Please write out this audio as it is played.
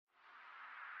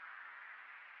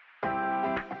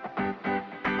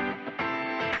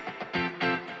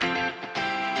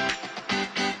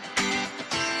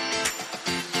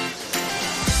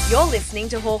You're listening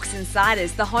to Hawks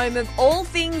Insiders, the home of all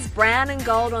things brown and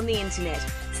gold on the internet.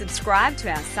 Subscribe to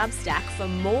our Substack for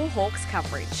more Hawks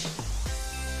coverage.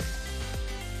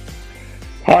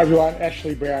 Hi everyone,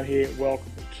 Ashley Brown here.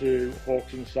 Welcome to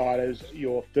Hawks Insiders,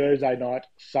 your Thursday night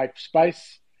safe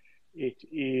space. It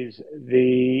is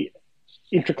the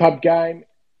intra-club game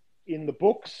in the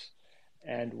books,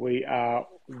 and we are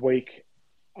 1 week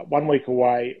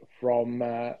away from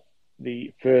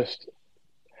the first,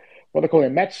 what they call a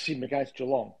match sim against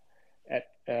Geelong at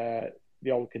the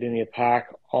old Cardinia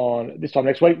Park on this time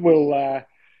next week. We're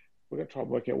going to try and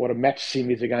work out what a match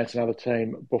sim is against another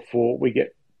team before we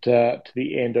get to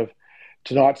the end of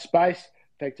tonight's space.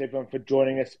 Thanks everyone for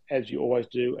joining us as you always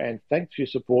do, and thanks for your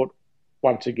support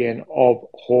once again of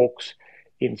Hawks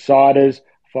Insiders.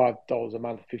 $5 a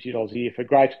month, $50 a year for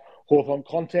great Hawthorn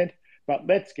content. But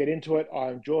let's get into it.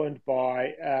 I'm joined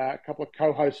by a couple of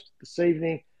co-hosts this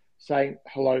evening, saying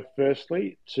hello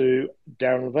firstly to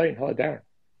Darren Levine. Hello, Darren.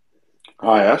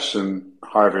 Hi, Ash, and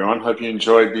hi, everyone. Hope you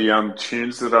enjoyed the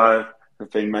tunes that I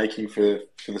have been making for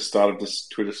the start of this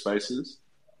Twitter Spaces.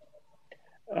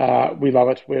 We love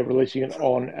it. We're releasing it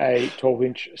on a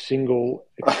 12-inch single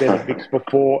extended mix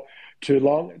before too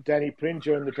long. Danny Pringe,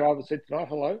 you're in the driver's seat tonight.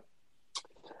 Hello.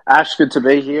 Ash, good to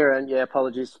be here. And yeah,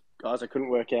 apologies, guys. I couldn't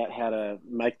work out how to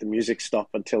make the music stop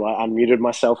until I unmuted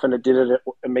myself, and it did it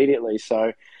immediately.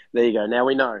 So there you go. Now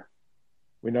we know.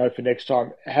 We know for next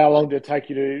time. How long did it take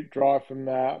you to drive from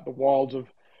the wilds of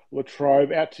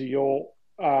Latrobe out to your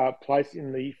place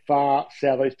in the far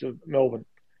southeast of Melbourne?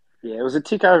 Yeah, it was a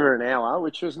tick over an hour,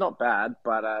 which was not bad,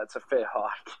 but it's a fair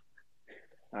hike.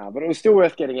 But it was still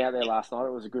worth getting out there last night.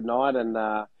 It was a good night, and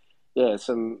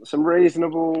some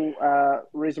reasonable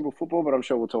football. But I'm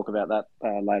sure we'll talk about that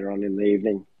later on in the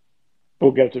evening.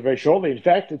 We'll get to it very shortly. In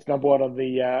fact, it's number one on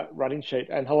the running sheet.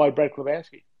 And hello, Brad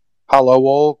Klebanski. Hello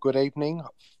all, good evening.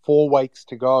 4 weeks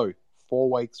to go. 4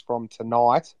 weeks from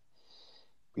tonight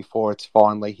before it's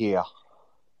finally here.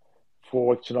 4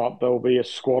 weeks tonight, there will be a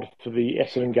squad for the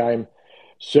Essendon game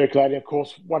circulating. Of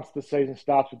course, once the season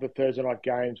starts with the Thursday night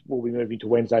games, we'll be moving to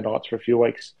Wednesday nights for a few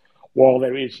weeks while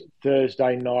there is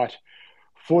Thursday night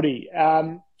footy.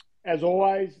 As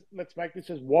always, let's make this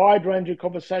as wide range of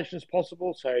conversation as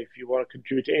possible. So if you want to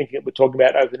contribute to anything that we're talking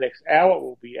about over the next hour,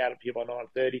 we'll be out of here by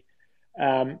 9:30.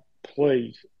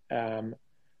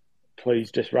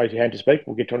 Please just raise your hand to speak.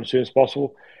 We'll get to it as soon as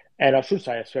possible. And I should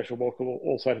say a special welcome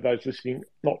also to those listening,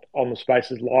 not on the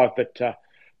Spaces live, but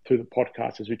through the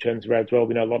podcast as we turn this around as well.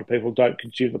 We know a lot of people don't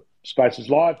consume the Spaces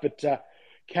live, but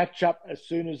catch up as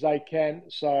soon as they can.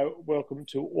 So welcome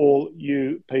to all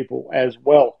you people as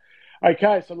well.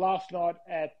 Okay, so last night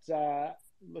at La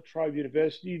Trobe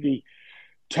University, the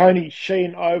Tony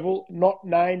Sheen Oval, not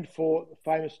named for the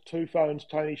famous two phones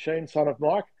Tony Sheen, son of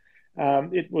Mike.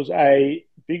 It was a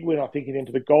big win, I think,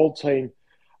 into the gold team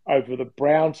over the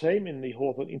Brown team in the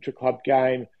Hawthorn intra-club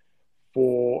game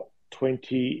for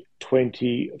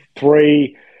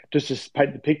 2023. Just to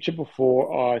paint the picture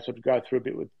before I sort of go through a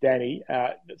bit with Danny.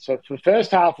 So for the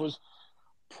first half was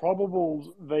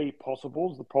probables v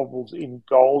possibles, the probables in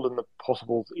gold and the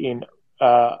possibles in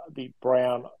the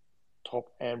brown top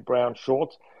and brown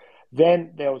shorts.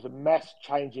 Then there was a mass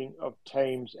changing of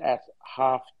teams at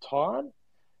half time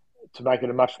to make it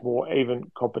a much more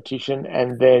even competition.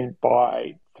 And then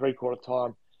by three-quarter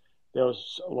time, there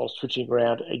was a lot of switching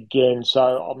around again. So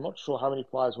I'm not sure how many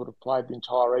players would have played the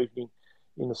entire evening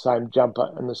in the same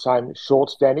jumper and the same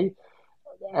shorts, Danny.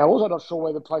 And I'm also not sure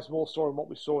whether it plays more story in what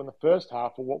we saw in the first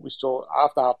half or what we saw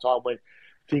after half-time when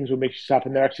things were mixed up,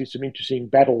 and there are actually some interesting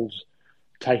battles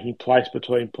taking place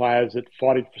between players that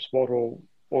fighting for spot or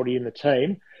already in the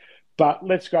team. But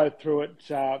let's go through it.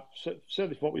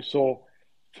 Certainly from what we saw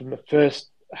from the first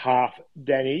half,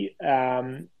 Danny,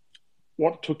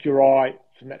 what took your eye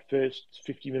from that first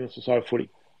 50 minutes or so of footy?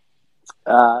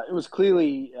 It was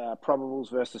clearly probables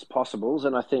versus possibles,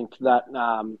 and I think that,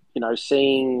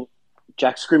 seeing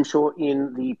Jack Scrimshaw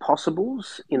in the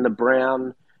possibles, in the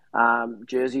brown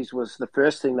jerseys, was the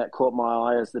first thing that caught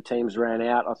my eye as the teams ran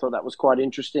out. I thought that was quite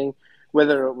interesting.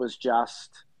 Whether it was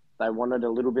just they wanted a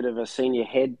little bit of a senior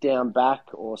head down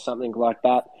back or something like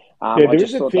that. There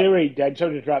is a theory, Dad,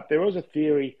 sorry to interrupt. There was a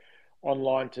theory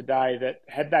online today that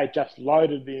had they just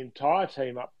loaded the entire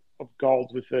team up of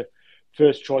gold with the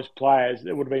first choice players,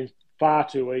 it would have been far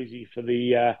too easy for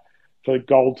the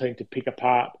gold team to pick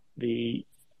apart the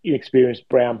inexperienced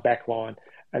brown backline,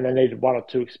 and they needed one or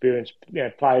two experienced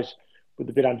players with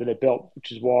a bit under their belt,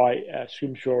 which is why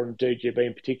Scrimshaw and DGB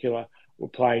in particular were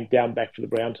playing down back for the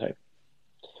brown team.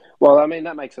 Well, I mean,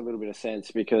 that makes a little bit of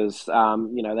sense because,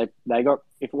 they got,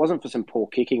 if it wasn't for some poor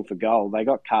kicking for goal, they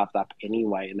got carved up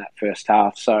anyway in that first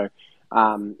half. So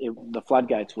the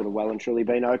floodgates would have well and truly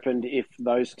been opened if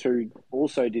those two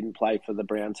also didn't play for the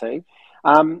Brown team.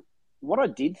 What I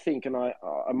did think, and I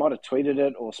might have tweeted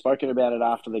it or spoken about it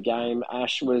after the game,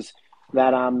 Ash, was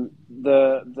that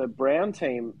the Brown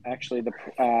team, actually,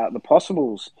 the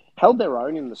Possibles, held their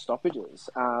own in the stoppages.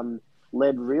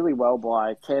 Led really well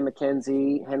by Cam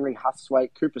McKenzie, Henry Hustwaite,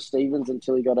 Cooper Stevens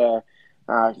until he got a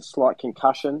slight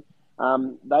concussion.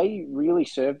 They really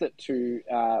served it to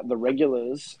the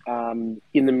regulars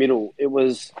in the middle. It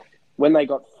was when they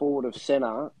got forward of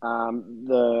centre,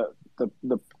 the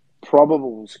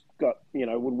probables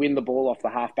would win the ball off the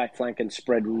halfback flank and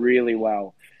spread really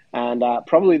well. And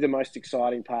probably the most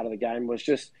exciting part of the game was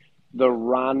just the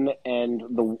run and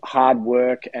the hard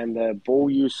work and the ball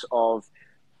use of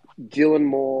Dylan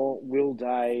Moore, Will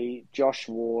Day, Josh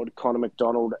Ward, Connor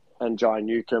McDonald, and Jai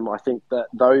Newcomb. I think that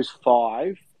those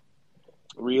five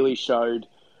really showed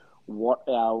what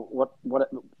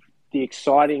the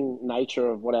exciting nature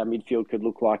of what our midfield could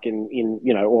look like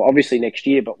or obviously next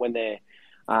year, but when they're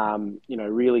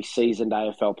really seasoned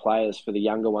AFL players, for the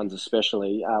younger ones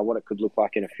especially, what it could look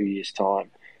like in a few years' time.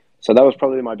 So that was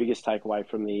probably my biggest takeaway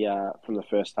from the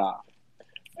first half.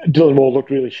 Dylan Moore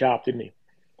looked really sharp, didn't he?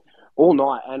 All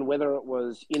night, and whether it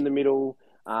was in the middle,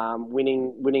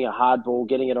 winning a hard ball,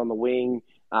 getting it on the wing,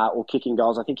 or kicking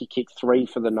goals. I think he kicked 3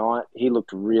 for the night. He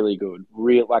looked really good,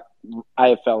 like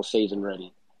AFL season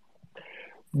ready.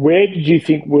 Where did you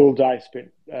think Will Day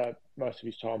spent most of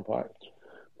his time playing?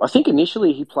 I think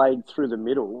initially he played through the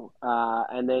middle,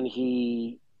 and then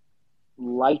he,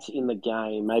 late in the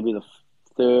game, maybe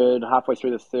halfway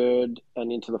through the third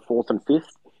and into the fourth and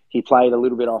fifth, he played a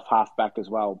little bit off half-back as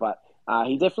well. But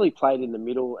he definitely played in the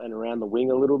middle and around the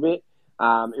wing a little bit.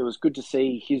 It was good to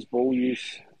see his ball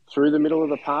use through the middle of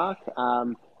the park.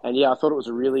 And yeah, I thought it was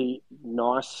a really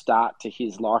nice start to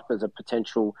his life as a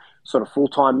potential sort of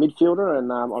full-time midfielder.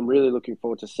 And I'm really looking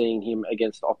forward to seeing him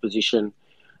against opposition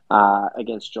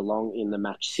against Geelong in the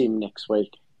match sim next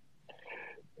week.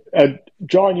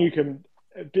 Jai Newcomb,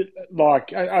 a bit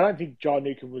like, I don't think Jai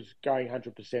Newcomb was going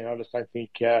 100%. I just don't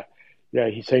think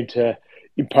he seemed to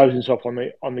impose himself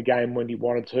on the game when he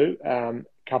wanted to.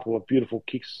 A couple of beautiful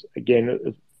kicks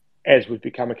again, as we've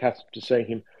become accustomed to seeing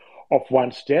him off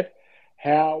one step.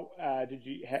 How did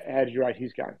you rate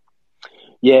his game?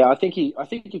 Yeah, I think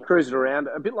he cruised around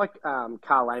a bit like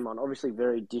Carl Amon. Obviously,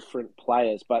 very different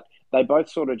players, but they both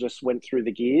sort of just went through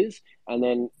the gears, and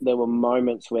then there were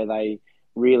moments where they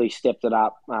really stepped it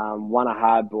up, won a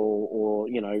hard ball, or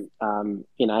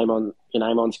in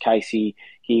Amon's case, he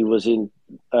was in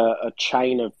a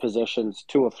chain of possessions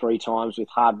 2 or 3 times with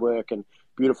hard work and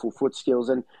beautiful foot skills.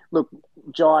 And look,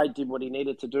 Jai did what he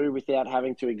needed to do without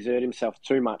having to exert himself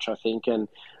too much, I think. And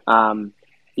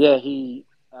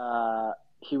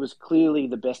he was clearly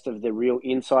the best of the real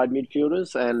inside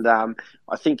midfielders. And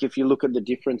I think if you look at the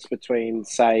difference between,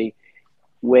 say,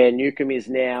 where Newcomb is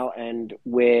now and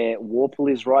where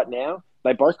Warple is right now,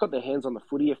 they both got their hands on the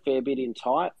footy a fair bit in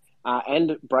tight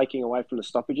and breaking away from the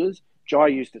stoppages. Jai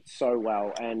used it so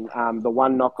well. And the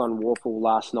one knock on Warple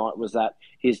last night was that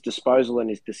his disposal and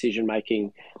his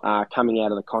decision-making coming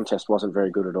out of the contest wasn't very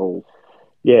good at all.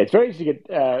 Yeah, it's very easy to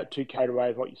get too carried away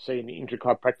with what you see in the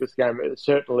inter-club practice game. It's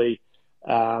certainly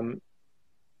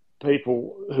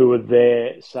people who were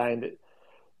there saying that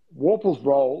Warple's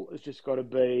role has just got to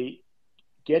be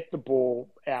get the ball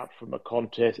out from a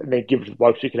contest and then give it to the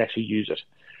blokes who can actually use it.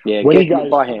 Yeah, when he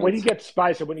gets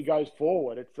space and when he goes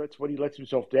forward, that's when he lets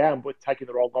himself down with taking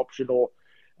the wrong option or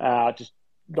just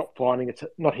not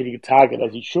hitting a target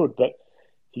as he should. But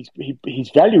his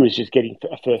value is just getting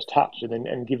a first touch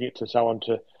and giving it to someone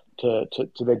to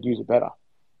then use it better.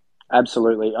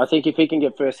 Absolutely, I think if he can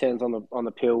get first hands on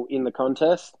the pill in the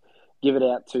contest, give it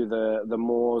out to the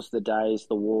Moores, the Days,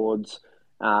 the Wards,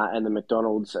 and the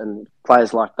McDonalds and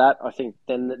players like that, I think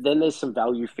then there's some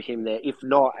value for him there. If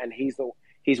not, and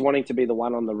he's wanting to be the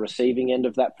one on the receiving end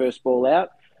of that first ball out,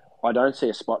 I don't see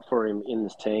a spot for him in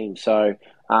this team. So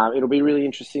it'll be really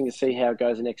interesting to see how it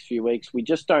goes the next few weeks. We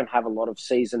just don't have a lot of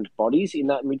seasoned bodies in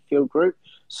that midfield group,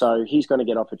 so he's going to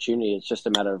get opportunity. It's just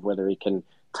a matter of whether he can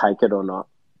take it or not.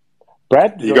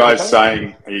 Brad, are you guys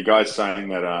saying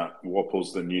that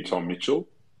Warple's the new Tom Mitchell?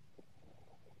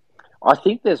 I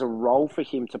think there's a role for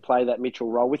him to play that Mitchell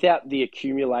role without the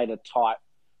accumulator type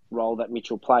role that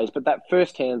Mitchell plays, but that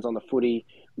first hands on the footy,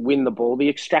 win the ball, the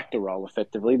extractor role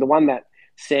effectively, the one that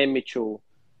Sam Mitchell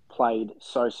played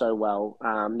so well.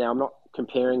 Now I'm not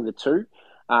comparing the two,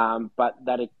 but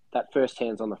that first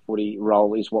hands on the footy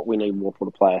role is what we need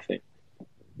Warple to play, I think.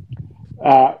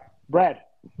 Brad.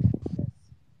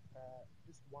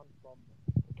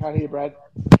 Can't hear you, Brad.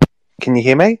 Can you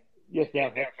hear me? Yes,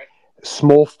 now.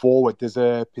 Small forward. There's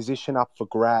a position up for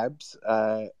grabs.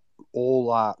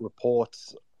 All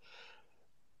reports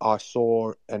I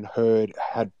saw and heard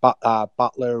had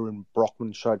Butler and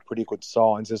Brockman showed pretty good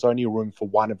signs. There's only room for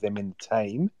one of them in the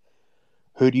team.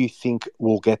 Who do you think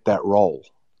will get that role?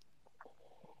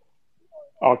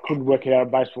 I couldn't work it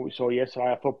out based on what we saw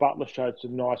yesterday. I thought Butler showed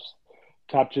some nice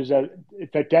touches. In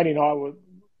fact, Danny and I were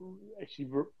actually,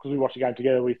 because we watched the game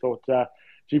together, we thought,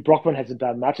 Brockman hasn't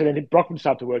done much. And then Brockman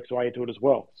started to work his way into it as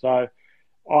well. So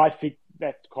I think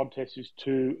that contest is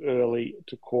too early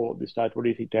to call at this stage. What do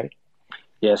you think, Danny?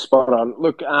 Yeah, spot on.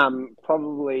 Look,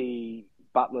 probably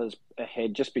Butler's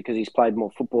ahead just because he's played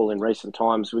more football in recent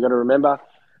times. We've got to remember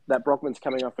that Brockman's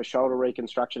coming off a shoulder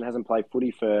reconstruction, hasn't played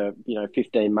footy for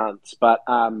 15 months. But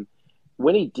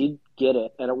when he did get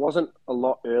it, and it wasn't a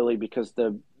lot early because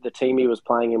the team he was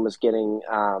playing in was getting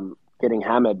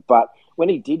hammered. But when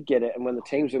he did get it, and when the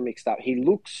teams were mixed up, he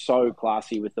looked so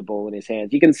classy with the ball in his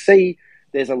hands. You can see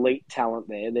there's elite talent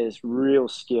there. There's real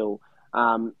skill.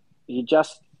 He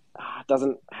just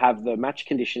doesn't have the match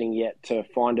conditioning yet to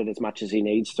find it as much as he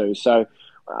needs to. So,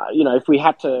 if we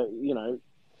had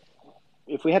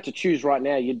to choose right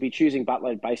now, you'd be choosing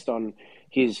Butler based on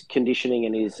his conditioning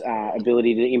and his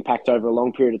ability to impact over a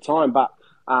long period of time. But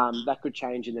that could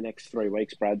change in the next 3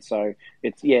 weeks, Brad. So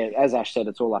it's, as Ash said,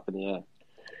 it's all up in the air.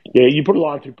 Yeah, you put a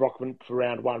line through Brockman for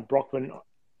round one. Brockman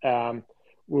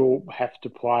will have to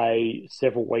play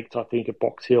several weeks, I think, at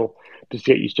Box Hill to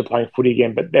get used to playing footy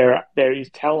again. But there is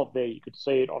talent there. You could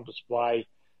see it on display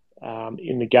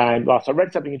in the game. I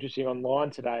read something interesting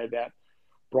online today about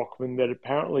Brockman, that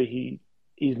apparently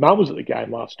his mum was at the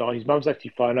game last night. His mum's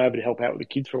actually flown over to help out with the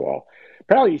kids for a while.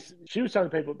 Apparently, she was telling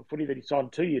people at the footy that he signed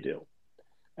a 2-year deal,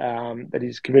 that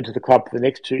he's committed to the club for the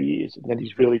next 2 years, and that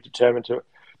he's really determined to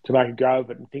make a go of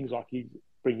it. And things like he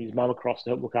bringing his mum across to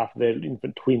help look after their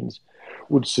infant twins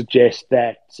would suggest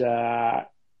that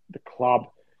the club,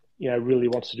 really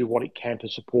wants to do what it can to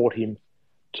support him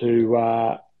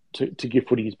to give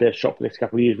footy his best shot for the next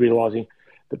couple of years, realising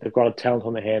that they've got a talent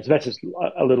on their hands. So that's just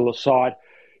a little aside.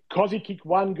 Cozzy kicked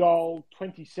 1 goal,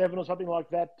 27 or something like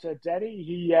that, Danny.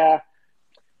 He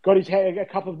got his hand a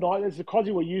couple of nights. The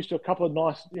Cozzy were used to a couple of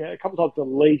times in the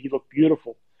lead. He looked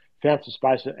beautiful, found some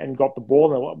space and got the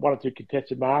ball. And 1 or 2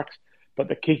 contested marks, but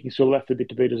the kicking still left a bit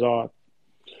to be desired.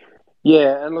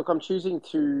 Yeah, and look, I'm choosing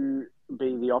to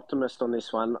be the optimist on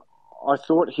this one. I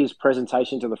thought his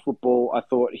presentation to the football, I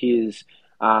thought his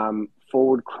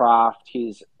forward craft,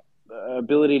 his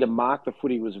ability to mark the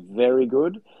footy was very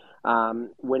good.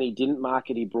 When he didn't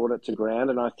mark it, he brought it to ground,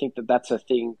 and I think that's a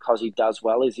thing Cozzy does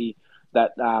well.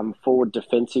 That forward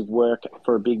defensive work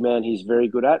for a big man, he's very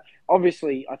good at.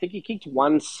 Obviously, I think he kicked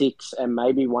 1-6 and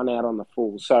maybe 1 out on the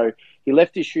full, so he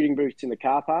left his shooting boots in the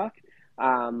car park.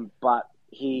 But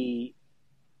I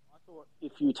thought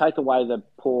if you take away the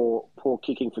poor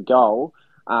kicking for goal,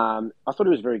 I thought he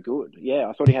was very good. Yeah,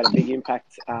 I thought he had a big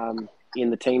impact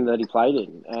in the team that he played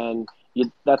in, and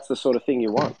that's the sort of thing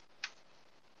you want.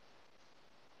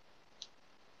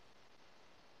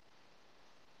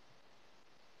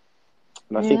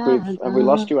 And I think have we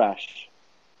lost you, Ash?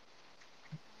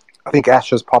 I think Ash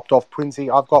has popped off. Princey,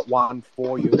 I've got one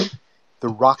for you. The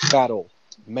ruck battle,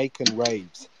 Meek and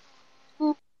Reeves.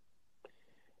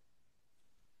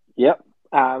 Yep.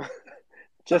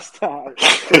 Just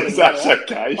is that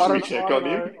okay? Should we check on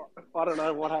him? I don't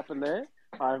know what happened there.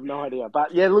 I have no idea.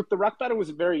 But yeah, look, the ruck battle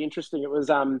was very interesting. It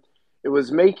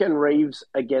was Meek and Reeves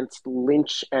against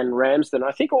Lynch and Ramsden.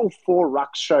 I think all 4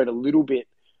 rucks showed a little bit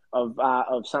of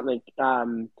something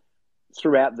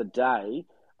throughout the day.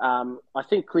 I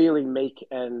think clearly Meek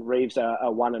and Reeves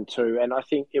are 1 and 2, and I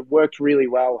think it worked really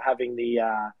well having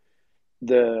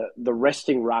the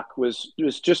resting ruck was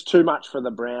just too much for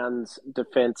the Browns'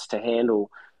 defence to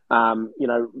handle.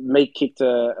 Meek kicked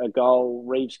a goal,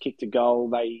 Reeves kicked a goal.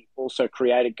 They also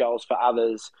created goals for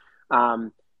others.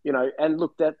 And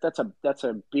look, that's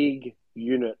a big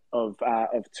unit of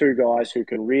 2 guys who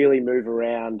can really move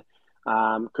around,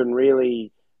 can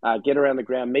really get around the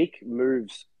ground. Meek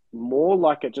moves more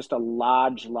like just a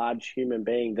large human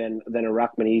being than a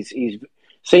ruckman.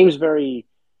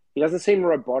 He doesn't seem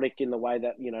robotic in the way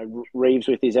that Reeves,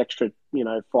 with his extra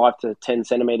 5 to 10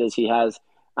 centimeters he has,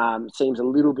 seems a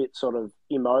little bit sort of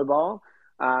immobile.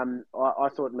 I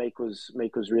thought Meek was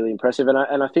really impressive,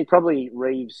 and I think probably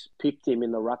Reeves picked him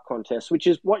in the ruck contest, which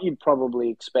is what you'd probably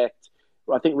expect.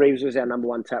 I think Reeves was our number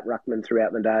 1 tap ruckman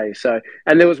throughout the day. So,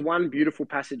 and there was one beautiful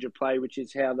passage of play, which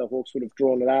is how the Hawks would have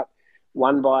drawn it up.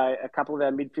 won by a couple of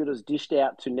our midfielders, dished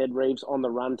out to Ned Reeves on the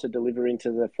run to deliver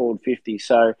into the forward 50.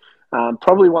 So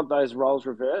probably want those roles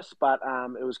reversed, but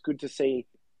it was good to see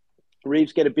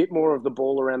Reeves get a bit more of the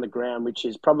ball around the ground, which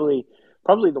is probably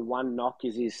the one knock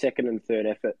is his second and third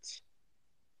efforts.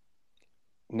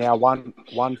 Now, one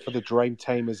for the dream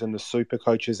teamers and the super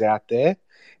coaches out there,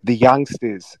 the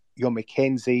youngsters, your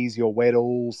Mackenzies, your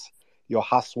Weddells, your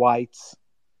Huswaits,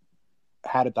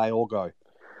 how did they all go?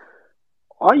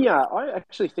 I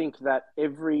actually think that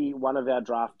every one of our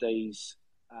draftees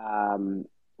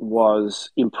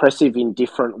was impressive in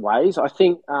different ways. I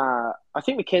think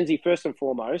Mackenzie, first and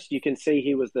foremost, you can see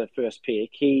he was the first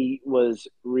pick. He was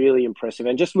really impressive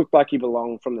and just looked like he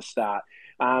belonged from the start,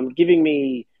 giving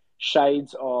me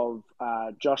shades of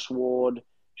Josh Ward,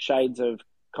 shades of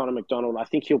Connor McDonald. I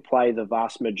think he'll play the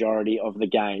vast majority of the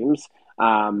games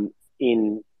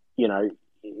in the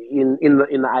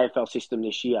AFL system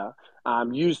this year.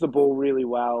 Used the ball really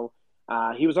well.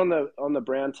 He was on the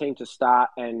Brown team to start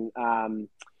and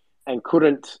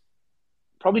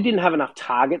probably didn't have enough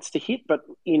targets to hit, but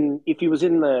if he was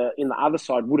in the other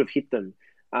side, would have hit them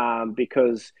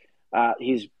because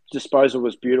his disposal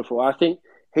was beautiful. I think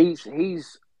he's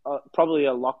probably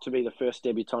a lock to be the first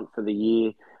debutant for the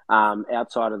year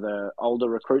outside of the older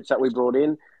recruits that we brought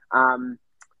in. I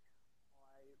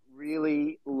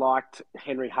really liked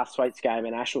Henry Huswait's game,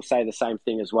 and Ash will say the same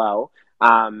thing as well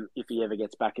if he ever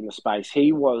gets back in the space.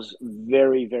 He was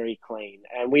very, very clean,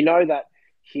 and we know that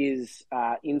his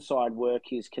inside work,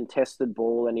 his contested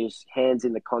ball, and his hands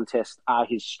in the contest are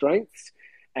his strengths,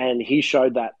 and he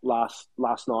showed that last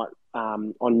night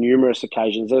on numerous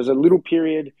occasions. There was a little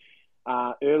period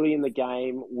early in the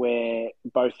game where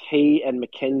both he and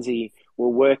Mackenzie were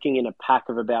working in a pack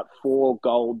of about 4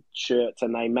 gold shirts,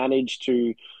 and they managed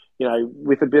to,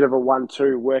 with a bit of a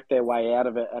 1-2, work their way out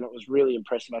of it, and it was really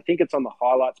impressive. I think it's on the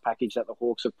highlights package that the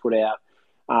Hawks have put out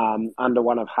under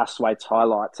one of Huswait's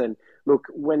highlights. And look,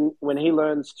 when he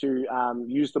learns to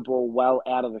use the ball well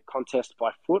out of the contest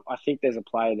by foot, I think there's a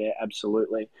player there,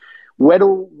 absolutely.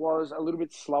 Weddle was a little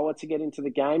bit slower to get into the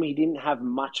game. He didn't have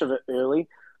much of it early.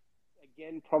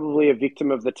 Again, probably a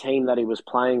victim of the team that he was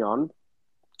playing on.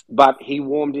 But he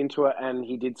warmed into it and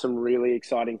he did some really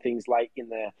exciting things late in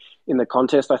the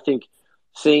contest. I think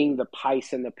seeing the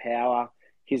pace and the power,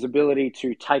 his ability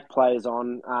to take players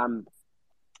on,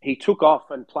 he took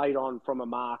off and played on from a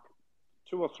mark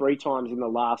 2 or 3 times in the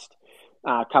last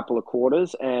couple of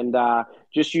quarters and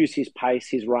just used his pace,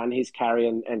 his run, his carry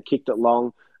and kicked it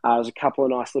long. There was a couple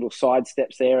of nice little side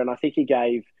steps there, and I think he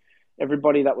gave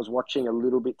everybody that was watching a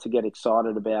little bit to get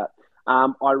excited about.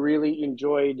 I really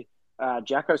enjoyed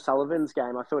Jack O'Sullivan's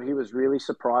game. I thought he was really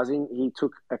surprising. He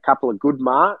took a couple of good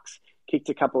marks, kicked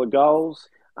a couple of goals,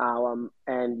 and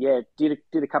did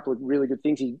a couple of really good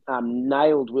things. He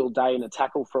nailed Will Day in a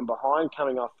tackle from behind,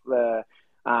 coming off the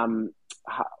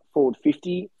forward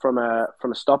 50 from a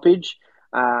stoppage,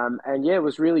 it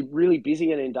was really, really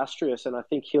busy and industrious. And I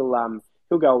think he'll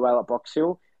go well at Box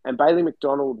Hill. And Bailey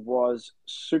McDonald was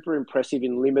super impressive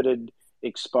in limited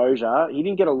exposure. He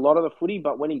didn't get a lot of the footy,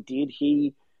 but when he did,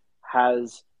 he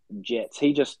has jets.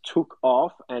 He just took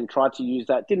off and tried to use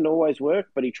that. Didn't always work,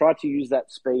 but he tried to use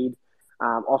that speed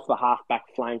off the half-back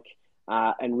flank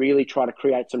and really try to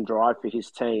create some drive for his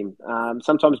team.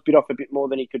 Sometimes bit off a bit more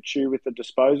than he could chew with the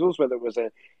disposals, whether it was an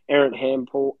errant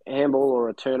handball or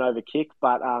a turnover kick.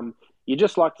 But you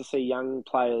just like to see young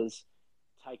players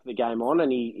take the game on,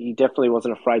 and he definitely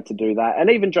wasn't afraid to do that. And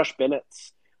even Josh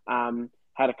Bennett's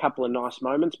had a couple of nice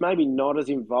moments, maybe not as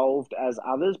involved as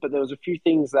others, but there was a few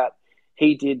things that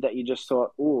he did that you just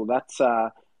thought, oh, that's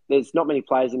there's not many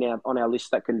players on our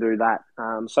list that can do that.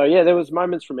 There was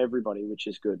moments from everybody, which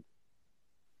is good.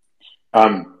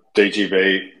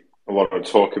 DGB, a lot of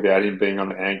talk about him being on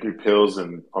the angry pills,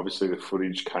 and obviously the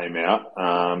footage came out.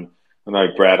 I know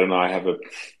Brad and I have a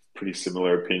pretty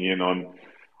similar opinion on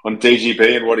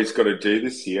DGB and what he's got to do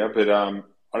this year, but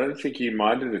I don't think you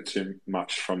minded it too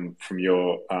much from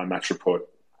your match report,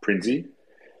 Prinsey.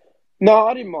 No,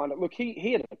 I didn't mind it. Look,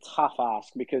 he had a tough ask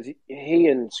because he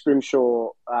and Scrimshaw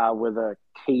were the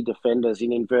key defenders,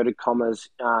 in inverted commas,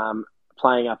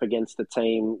 playing up against the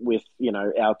team with,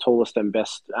 our tallest and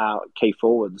best key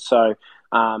forwards. So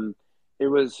he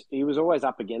was always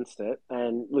up against it.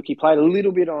 And look, he played a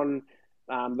little bit on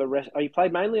the rest. He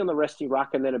played mainly on the resting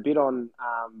ruck and then a bit on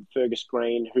Fergus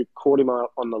Green, who caught him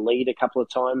on the lead a couple of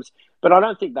times. But I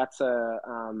don't think that's a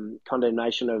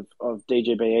condemnation of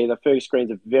DGB either. Fergus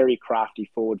Green's a very crafty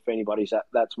forward for anybody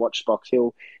that's watched Box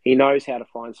Hill. He knows how to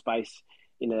find space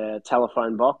in a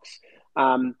telephone box.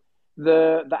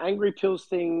 The Angry Pills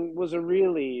thing was a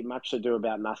really much ado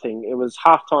about nothing. It was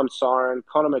halftime siren.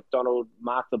 Connor McDonald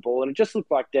marked the ball, and it just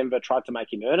looked like Denver tried to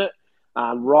make him earn it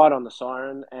right on the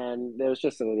siren. And there was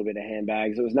just a little bit of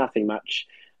handbags. It was nothing much,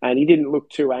 and he didn't look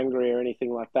too angry or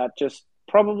anything like that. Just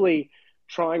probably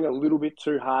trying a little bit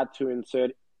too hard to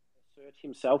insert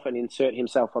himself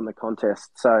on the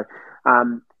contest. So,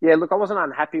 look, I wasn't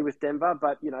unhappy with Denver,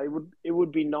 but it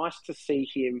would be nice to see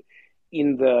him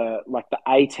in the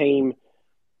A team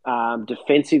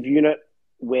defensive unit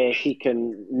where he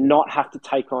can not have to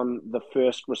take on the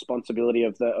first responsibility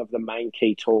of the main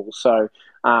key tool. So,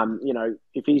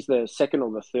 if he's the second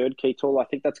or the third key tool, I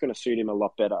think that's going to suit him a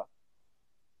lot better.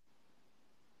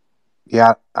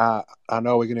 Yeah, I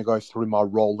know we're going to go through my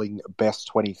rolling best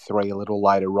 23 a little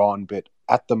later on, but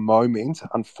at the moment,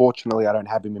 unfortunately, I don't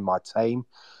have him in my team.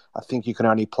 I think you can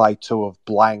only play two of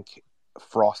Blank,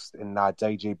 Frost, and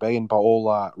DGB, and by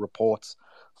all reports,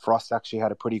 Frost actually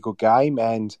had a pretty good game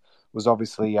and was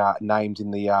obviously named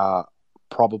in the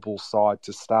probable side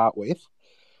to start with.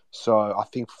 So I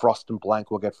think Frost and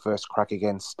Blank will get first crack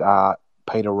against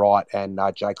Peter Wright and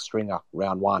Jake Stringer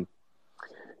round one.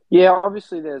 Yeah,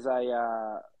 obviously there's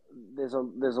a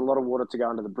lot of water to go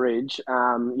under the bridge,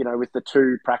 with the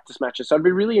two practice matches. So it'd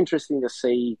be really interesting to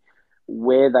see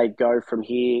where they go from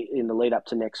here in the lead up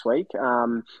to next week.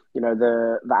 The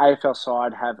AFL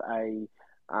side have a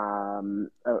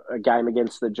game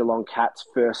against the Geelong Cats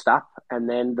first up, and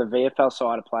then the VFL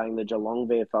side are playing the Geelong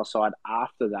VFL side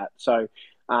after that. So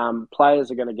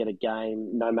players are going to get a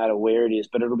game no matter where it is,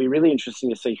 but it'll be really interesting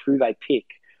to see who they pick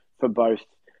for both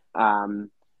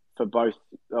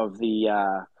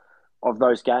of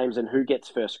those games and who gets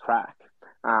first crack.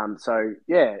 I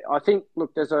think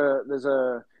there's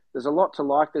a lot to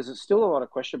like. There's still a lot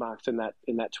of question marks in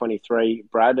that 23,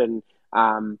 Brad, and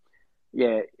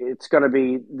it's going to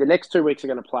be the next 2 weeks are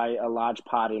going to play a large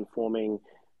part in forming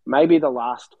maybe the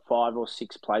last 5 or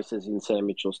 6 places in Sam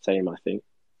Mitchell's team, I think.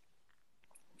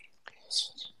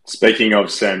 Speaking of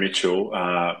Sam Mitchell,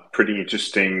 pretty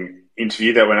interesting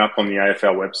interview that went up on the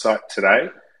AFL website today.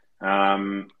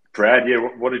 Brad,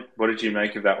 what did you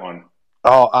make of that one?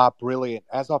 Oh, brilliant.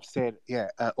 As I've said,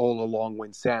 all along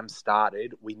when Sam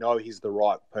started, we know he's the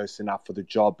right person up for the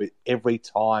job, but every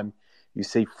time you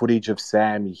see footage of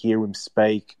Sam, you hear him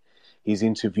speak, he's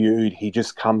interviewed, he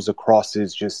just comes across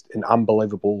as just an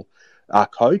unbelievable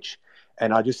coach.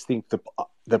 And I just think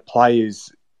the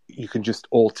players, you can just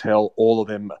all tell, all of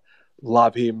them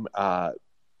love him,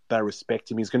 they respect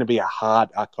him. He's going to be a hard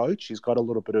coach. He's got a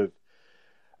little bit of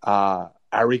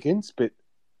arrogance, but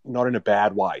not in a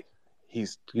bad way.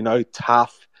 He's,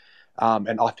 tough.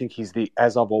 And I think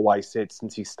as I've always said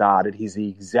since he started, he's the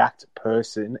exact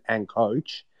person and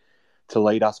coach to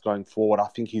lead us going forward. I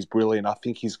think he's brilliant. I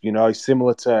think he's,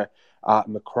 similar to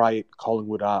McRae at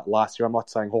Collingwood last year. I'm not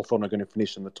saying Hawthorn are going to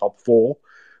finish in the top 4.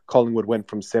 Collingwood went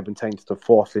from 17th to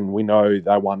 4th, and we know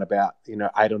they won about,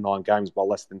 8 or 9 games by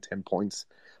less than 10 points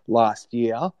last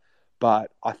year.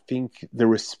 But I think the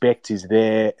respect is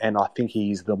there, and I think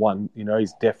he's the one,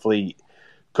 he's definitely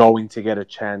going to get a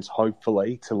chance,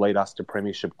 hopefully, to lead us to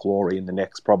premiership glory in the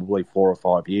next probably 4 or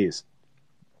 5 years.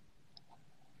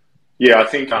 Yeah, I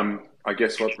think I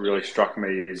guess what really struck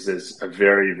me is there's a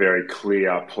very, very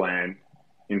clear plan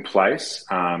in place,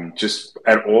 just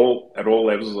at all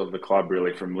levels of the club,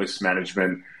 really, from list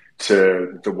management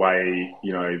to the way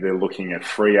they're looking at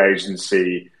free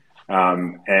agency,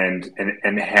 and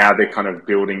how they're kind of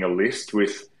building a list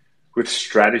with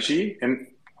strategy. And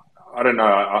I don't know,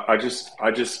 I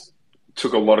just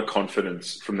took a lot of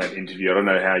confidence from that interview. I don't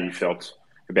know how you felt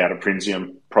about it, Prinsey.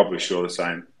 I'm probably sure the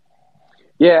same.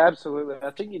 Yeah, absolutely. I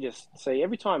think you just see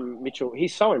every time Mitchell,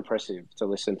 he's so impressive to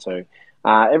listen to.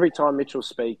 Every time Mitchell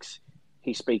speaks,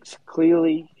 he speaks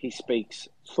clearly, he speaks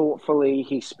thoughtfully,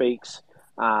 he speaks,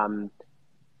 you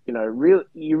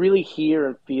really hear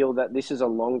and feel that this is a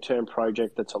long-term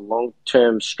project, that's a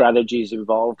long-term strategies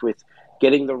involved with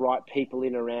getting the right people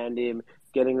in around him,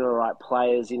 getting the right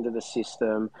players into the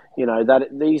system, that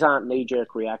these aren't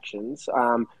knee-jerk reactions,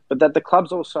 but that the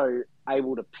club's also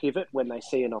able to pivot when they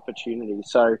see an opportunity.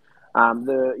 So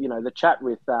the chat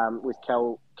with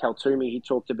Cal Toomey, he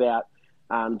talked about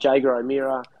Jager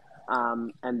O'Meara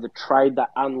and the trade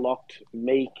that unlocked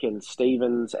Meek and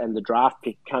Stevens and the draft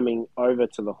pick coming over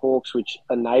to the Hawks, which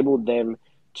enabled them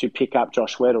to pick up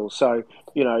Josh Weddle. So,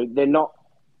 they're not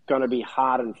going to be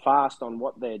hard and fast on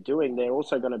what they're doing. They're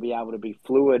also going to be able to be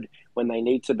fluid when they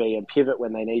need to be and pivot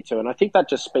when they need to. And I think that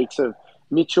just speaks of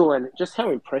Mitchell and just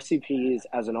how impressive he is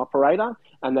as an operator,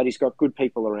 and that he's got good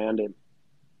people around him.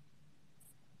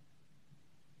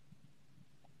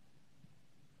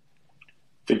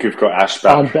 think we've got Ash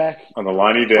back. I'm back on the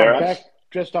line. There, I'm Ash? back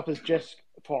dressed up as Jess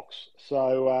Fox.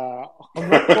 So I'm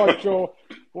not quite sure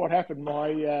what happened.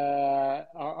 I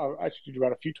actually did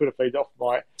run a few Twitter feeds off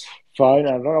my phone.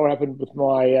 I don't know what happened with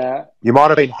my... You might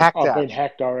have been hacked. I've been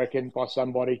hacked, I reckon, by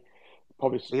somebody.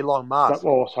 Probably Elon Musk.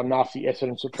 Or some nasty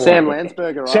Essendon supporter. Sam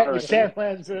Landsberger, Sam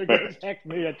Landsberger has hacked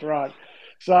me, that's right.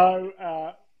 So,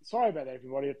 sorry about that,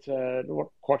 everybody. It's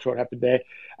not quite sure what happened there.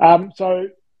 So,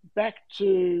 back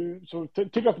to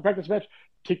tick off the practice match,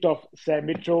 ticked off Sam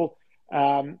Mitchell.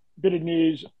 Bit of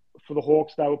news for the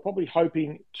Hawks. They were probably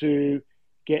hoping to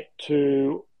get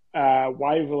to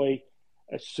Waverley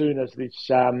as soon as this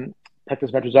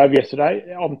practice match was over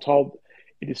yesterday. I'm told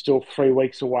it is still 3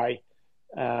 weeks away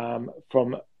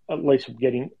from at least from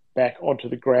getting back onto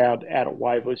the ground out at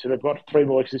Waverley. So they've got 3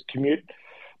 more weeks to commute.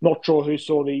 Not sure who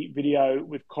saw the video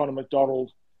with Connor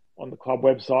McDonald on the club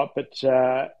website, but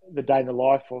the day in the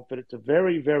life of. But it's a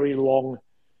very, very long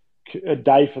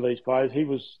day for these players.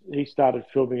 He started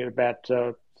filming at about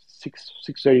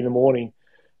 6:30 in the morning.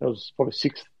 It was probably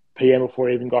 6 p.m. before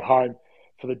he even got home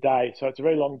for the day. So it's a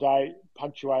very long day,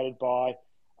 punctuated by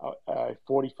a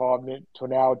 45-minute to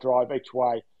an hour drive each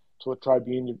way to La Trobe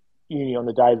Uni on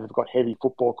the day they've got heavy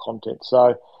football content.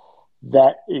 So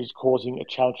that is causing a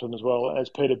challenge for them as well. As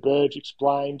Peter Burge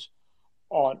explained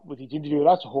with his interview with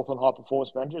us, a Hawthorn High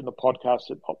Performance Manager, in the podcast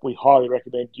that we highly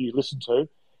recommend you listen to,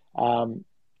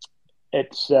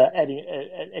 it's adding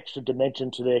an extra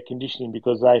dimension to their conditioning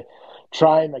because they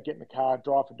train, they get in the car,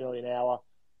 drive for nearly an hour,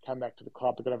 come back to the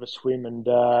club, they're going to have a swim and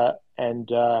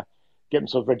get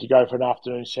themselves ready to go for an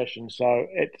afternoon session. So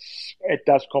it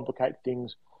does complicate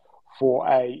things for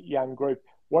a young group.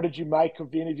 What did you make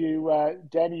of the interview,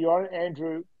 Danny? You're on it,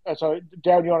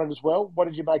 Darren, you're on it as well. What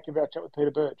did you make of our chat with Peter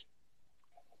Burge?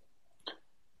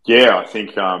 Yeah, I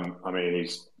think,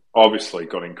 he's obviously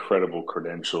got incredible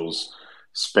credentials,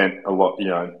 spent a lot,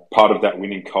 part of that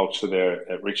winning culture there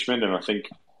at Richmond. And I think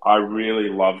I really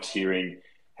loved hearing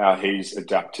how he's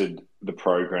adapted the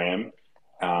program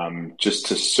just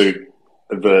to suit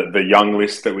the young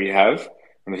list that we have.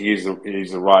 And he's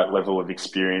the right level of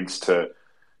experience to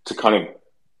kind of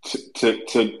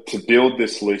to build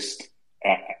this list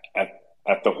at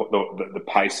the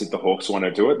pace that the Hawks want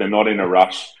to do it. They're not in a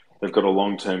rush. They've got a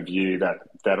long-term view that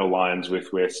aligns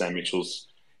with where Sam Mitchell's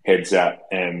head's at.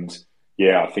 And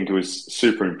yeah, I think it was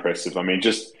super impressive. I mean,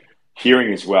 just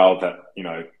hearing as well that,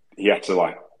 he had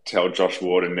to tell Josh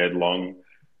Ward and Ned Long,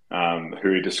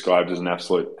 who he described as an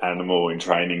absolute animal in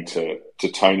training, to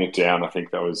tone it down. I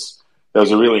think that was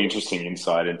a really interesting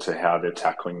insight into how they're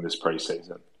tackling this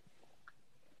preseason.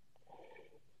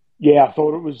 Yeah, I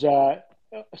thought it was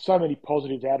so many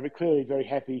positives out of it. Clearly very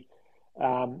happy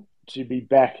to be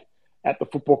back at the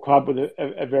football club with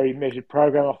a very measured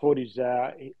program. I thought he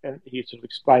sort of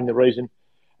explained the reason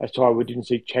as to why we didn't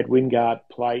see Chad Wingard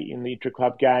play in the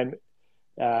intra-club game.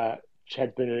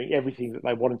 Chad's been doing everything that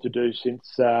they wanted to do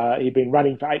since he'd been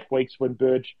running for 8 weeks when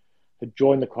Burge had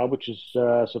joined the club, which is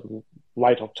sort of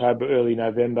late October, early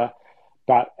November.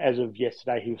 But as of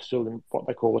yesterday, he was still in what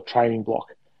they call a training block.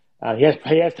 He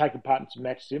has taken part in some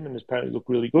match sim and has apparently looked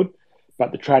really good.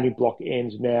 But the training block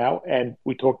ends now. And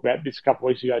we talked about this a couple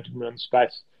of weeks ago, didn't we, on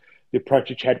Space, the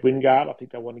approach of Chad Wingard. I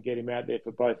think they want to get him out there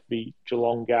for both the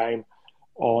Geelong game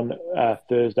on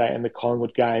Thursday and the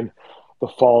Collingwood game the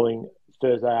following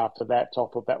Thursday after that. So I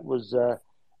thought that was an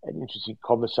interesting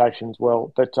conversation as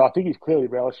well. But I think he's clearly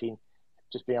relishing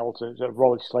just being able to sort of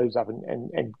roll his sleeves up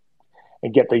and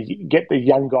get the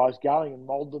young guys going and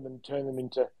mould them and turn them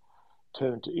into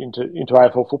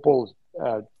AFL footballers,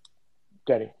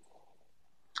 Danny.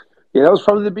 Yeah, that was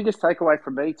probably the biggest takeaway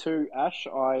for me too, Ash.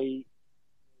 I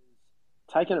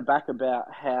taken aback about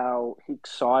how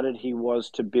excited he was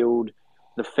to build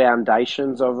the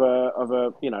foundations of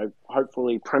a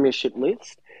hopefully premiership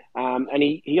list. And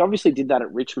he obviously did that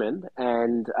at Richmond,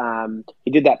 and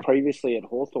he did that previously at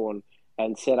Hawthorn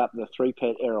and set up the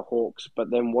three-peat era Hawks, but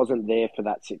then wasn't there for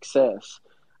that success.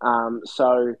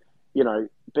 So,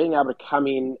 being able to come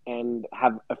in and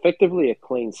have effectively a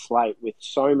clean slate with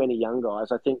so many young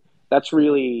guys, I think that's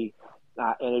really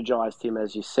energised him,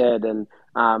 as you said. And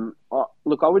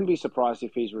look, I wouldn't be surprised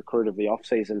if he's recruit of the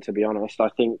off-season, to be honest. I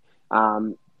think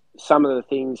some of the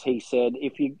things he said,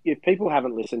 if people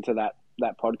haven't listened to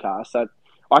that podcast, that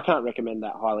I can't recommend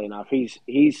that highly enough.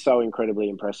 He's so incredibly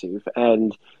impressive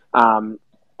and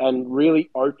really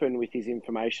open with his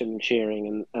information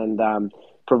sharing and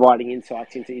providing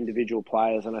insights into individual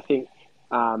players. And I think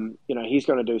he's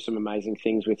going to do some amazing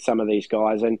things with some of these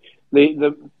guys. And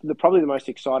the probably the most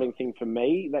exciting thing for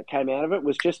me that came out of it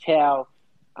was just how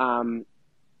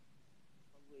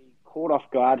caught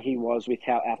off guard he was with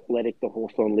how athletic the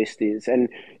Hawthorn list is. And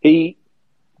he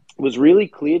was really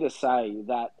clear to say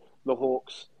that the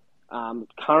Hawks'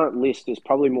 current list is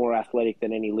probably more athletic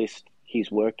than any list he's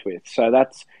worked with. So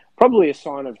that's probably a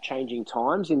sign of changing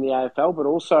times in the AFL, but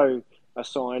also a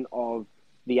sign of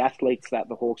the athletes that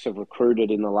the Hawks have recruited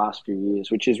in the last few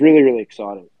years, which is really, really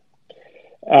exciting.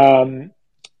 Someone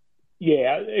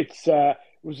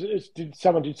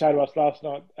did say to us last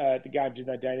night at the game, didn't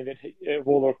they, Danny, that of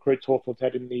all the recruits Hawthorn's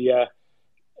had in the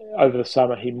over the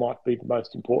summer, he might be the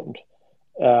most important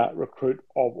recruit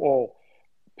of all.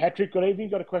 Patrick, good evening.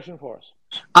 Got a question for us?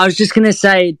 I was just going to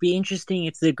say it'd be interesting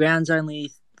if the ground's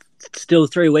only still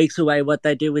 3 weeks away, what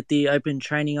they do with the open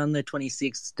training on the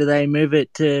 26th. Do they move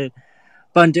it to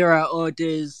Bundoora, or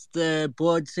does the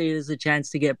board see it as a chance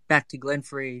to get back to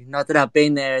Glenferrie? Not that I've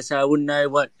been there, so I wouldn't know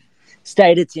what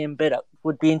state it's in, but it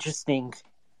would be interesting.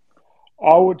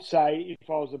 I would say, if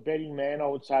I was a betting man, I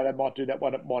would say they might do that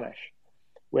one at Monash,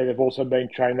 where they've also been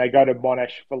trained. They go to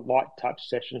Monash for light touch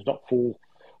sessions, not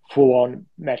full-on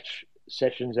match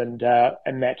sessions and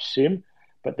match sim,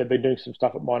 but they've been doing some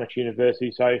stuff at Monash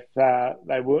University. So if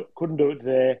they couldn't do it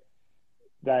there,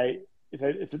 if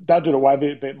they don't do it away with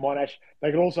it at Monash,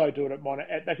 they could also do it at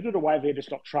Monash. They could do it away there, just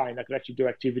not train. They could actually do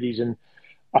activities, and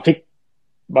I think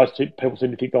most people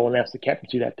seem to think they'll announce the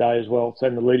captaincy that day as well, so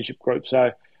in the leadership group.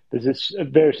 So there's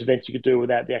various events you could do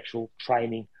without the actual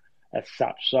training as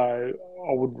such. So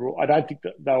I don't think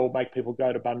that they'll make people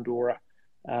go to Bundoora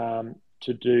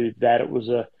to do that. It was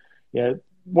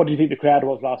what do you think the crowd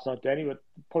was last night, Danny?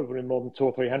 Probably put in more than 200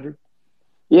 or 300.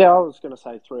 Yeah, I was going to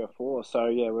say 3 or 4. So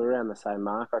yeah, we're around the same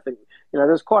mark. I think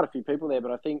there's quite a few people there,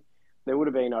 but I think there would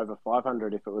have been over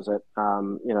 500 if it was at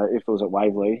if it was at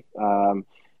Waverley.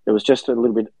 It was just a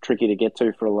little bit tricky to get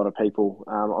to for a lot of people.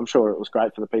 I'm sure it was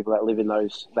great for the people that live in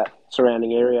that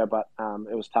surrounding area, but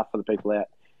it was tough for the people out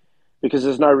because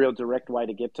there's no real direct way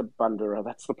to get to Bundoora.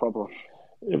 That's the problem.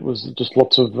 It was just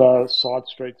lots of side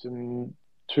streets and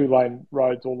 2-lane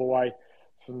roads all the way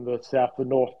from the south to the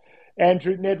north.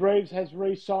 Andrew, Ned Reeves has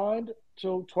re-signed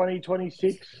till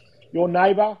 2026. Your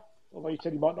neighbour, although you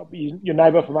said he might not be your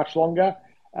neighbour for much longer,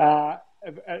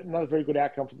 another very good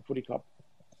outcome for the footy club.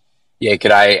 Yeah,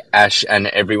 g'day, Ash, and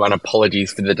everyone.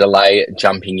 Apologies for the delay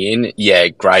jumping in. Yeah,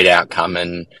 great outcome.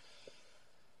 And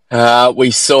we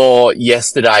saw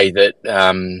yesterday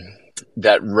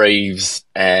that Reeves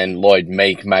and Lloyd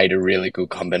Meek made a really good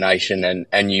combination.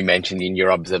 And you mentioned in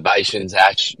your observations,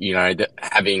 Ash, that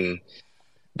having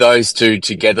those two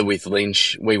together with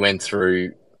Lynch, we went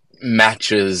through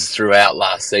matches throughout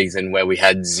last season where we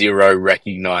had 0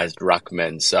 recognised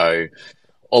ruckmen. So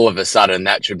all of a sudden,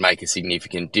 that should make a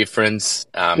significant difference.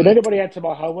 Did anybody answer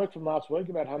my homework from last week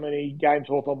about how many games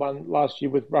Hawthorn won last year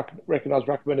with recognised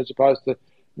ruckmen as opposed to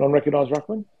non-recognised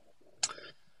ruckmen?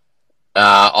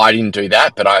 I didn't do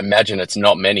that, but I imagine it's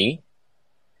not many.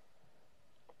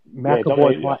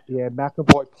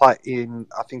 McAvoy played in,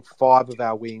 I think, 5 of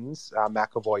our wins.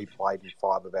 McAvoy played in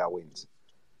 5 of our wins.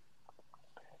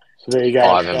 So there you go.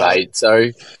 5 of 8.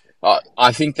 So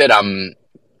I think that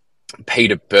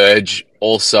Peter Burge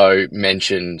also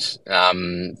mentioned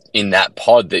in that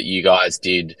pod that you guys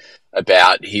did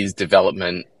about his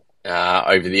development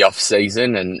over the off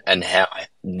season and how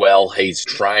well he's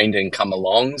trained and come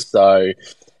along. So,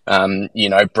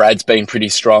 Brad's been pretty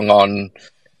strong on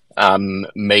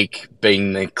Meek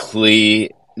being the clear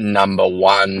number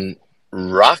 1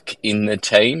 ruck in the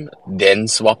team, then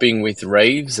swapping with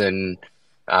Reeves. And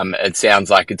it sounds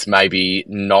like it's maybe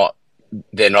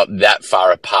they're not that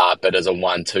far apart, but as a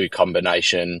 1-2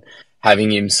 combination,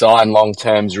 having him sign long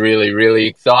term's really, really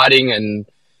exciting. And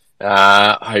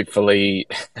hopefully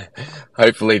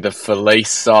the Felice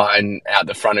sign out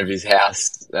the front of his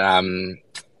house,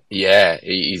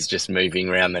 he's just moving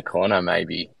around the corner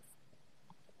maybe.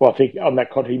 Well, I think on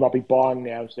that contract he might be buying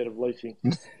now instead of leasing.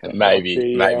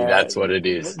 maybe that's what it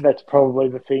is. That's probably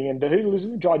the thing. And who lives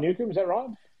in Jai Newcomb, is that right?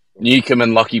 Newcomb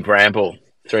and Lockie Bramble,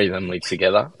 3 of them live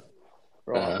together.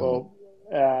 Right.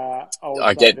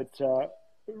 I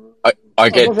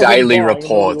get daily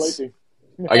reports.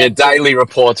 I get daily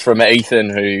reports from Ethan,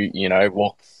 who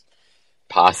walks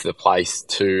past the place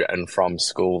to and from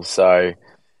school. So,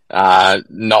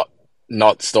 not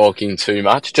stalking too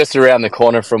much. Just around the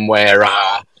corner from where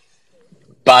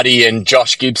Buddy and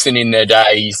Josh Gibson in their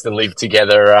day used to live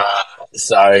together.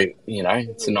 So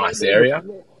it's a nice area.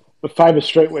 The famous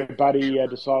street where Buddy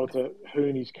decided to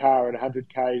hoon his car at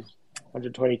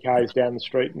 120 k's down the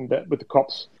street, and with the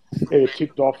cops either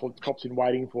tipped off or the cops in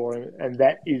waiting for him, and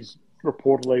that is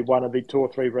reportedly one of the 2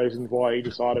 or 3 reasons why he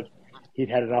decided he'd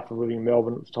had enough of living in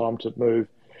Melbourne. It was time to move.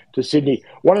 to Sydney.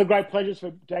 One of the great pleasures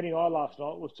for Danny and I last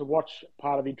night was to watch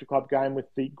part of the intra-club game with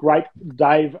the great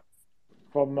Dave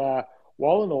from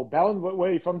Wallen or Ballon. Where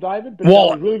are you from, David? But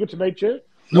Wallen. It was really good to meet you.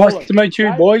 Nice Wallen. to meet you,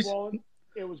 David boys. Wallen,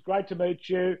 it was great to meet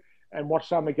you and watch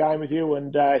some of the game with you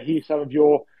and hear some of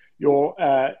your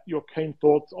keen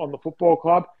thoughts on the football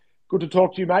club. Good to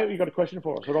talk to you, mate. You got a question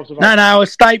for us? No, a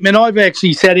statement. I've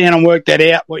actually sat down and worked that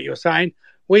out, what you were saying.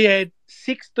 We had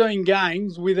 16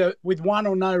 games with one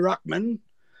or no ruckman,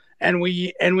 and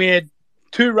we had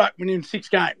 2 ruckmen in 6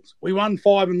 games. We won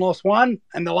 5 and lost 1,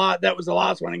 and that was the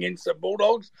last one against the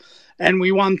Bulldogs. And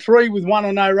we won 3 with 1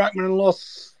 or no ruckman and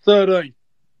lost 13.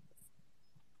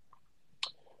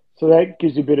 So that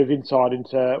gives you a bit of insight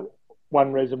into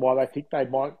one reason why they think they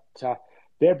might.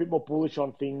 They're a bit more bullish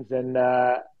on things than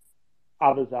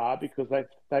others are, because they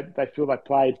feel they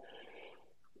played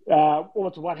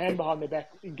almost one hand behind their back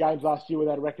in games last year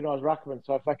without a recognised ruckman.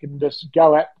 So if they can just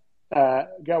go at a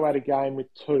game with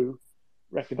 2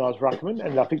 recognised ruckman,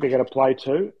 and I think they're going to play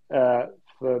 2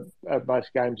 for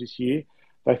most games this year,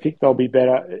 they think they'll be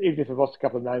better. Even if they've lost a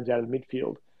couple of names out of the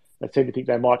midfield, they seem to think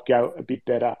they might go a bit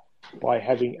better by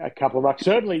having a couple of rucks.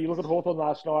 Certainly, you look at Hawthorn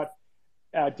last night,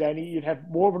 Danny, you'd have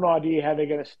more of an idea how they're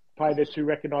going to play their 2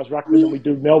 recognised ruckmen than we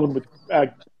do Melbourne with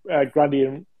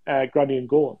Grundy and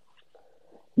Gawn.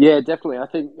 Yeah, definitely. I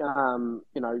think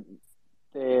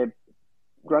they're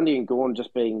Grundy and Gawn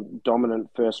just being dominant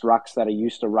first rucks that are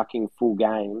used to rucking full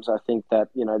games. I think that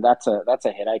that's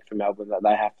a headache for Melbourne that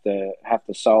they have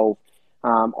to solve.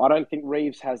 I don't think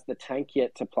Reeves has the tank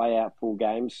yet to play out full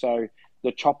games, so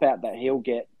the chop out that he'll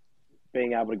get,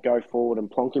 being able to go forward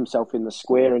and plonk himself in the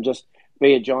square and just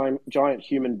be a giant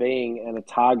human being and a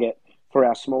target for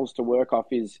our smalls to work off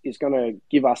is going to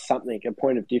give us something, a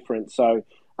point of difference. So,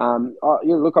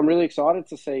 look, I'm really excited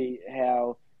to see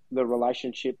how the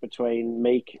relationship between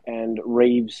Meek and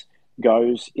Reeves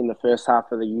goes in the first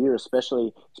half of the year,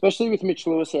 especially with Mitch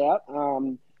Lewis out.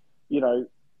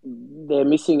 They're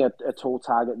missing a tall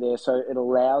target there, so it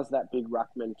allows that big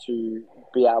ruckman to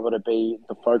be able to be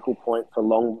the focal point for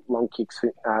long kicks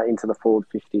into the forward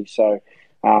 50. So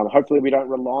hopefully we don't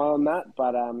rely on that,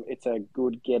 but it's a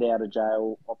good get out of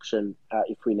jail option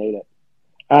if we need it.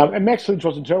 And Max Lynch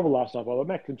wasn't terrible last night, by the way.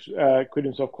 Max Lynch quit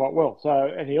himself quite well. So,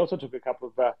 and he also took a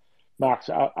couple of marks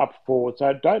up forward.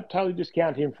 So don't totally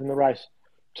discount him from the race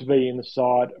to be in the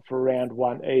side for round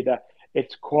 1 either.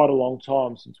 It's quite a long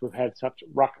time since we've had such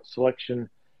ruck selection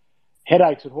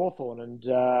headaches at Hawthorn. And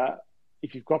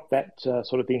if you've got that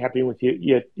sort of thing happening with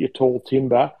your tall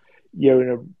timber,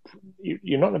 you're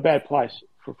not in a bad place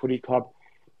for a footy club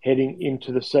heading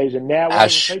into the season. Now, one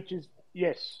Ash, of the features,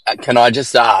 yes. Can I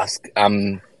just ask,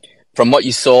 from what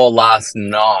you saw last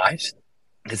night,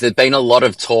 has there been a lot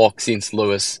of talk since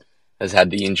Lewis has had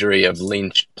the injury of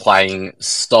Lynch playing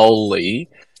solely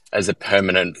as a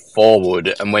permanent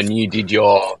forward? And when you did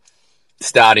your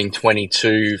starting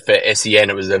 22 for SEN,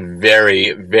 it was a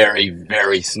very, very,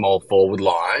 very small forward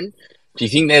line. Do you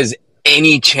think there's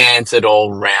any chance at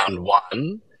all round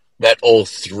 1 that all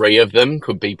 3 of them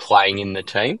could be playing in the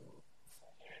team?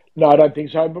 No, I don't think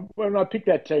so. But when I picked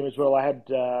that team as well, I had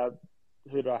who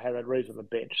did I have? I had Reeves on the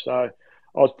bench. So I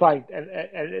was playing, and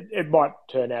it might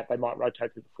turn out they might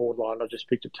rotate to the forward line. I just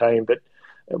picked a team, but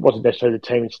it wasn't necessarily the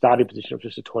team in starting position. It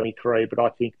was just a 23. But I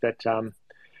think that I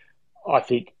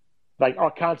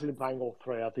can't see them playing all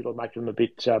 3. I think it'll make them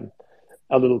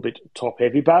a little bit top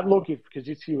heavy. But look, if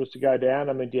Kaczynski was to go down,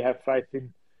 I mean, do you have faith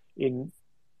in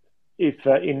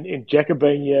Jacker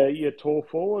being your tall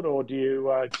forward, or do you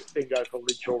then go for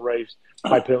Lynch or Reeves,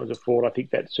 play permanent as a forward? I think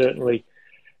that certainly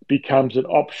becomes an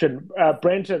option.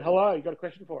 Brenton, hello, you got a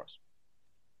question for us?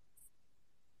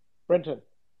 Brenton,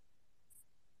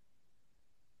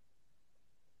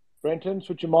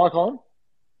 switch your mic on.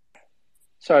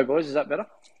 Sorry, boys, is that better?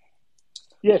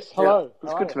 Yes, hello. Yeah,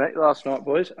 it's good to meet you last night,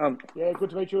 boys. Yeah,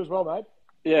 good to meet you as well, mate.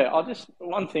 Yeah,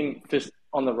 one thing just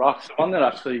on the rucks, one that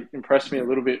actually impressed me a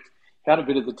little bit, had a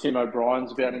bit of the Tim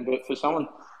O'Brien's about him, but for someone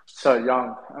so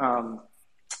young,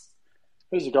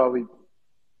 who's the guy we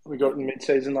got in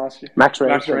mid-season last year? Max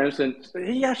Ramsden.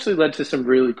 He actually led to some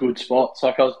really good spots.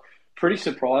 Like, I was pretty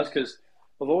surprised because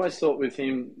I've always thought with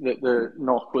him that the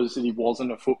knock was that he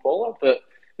wasn't a footballer, but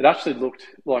it actually looked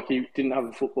like he didn't have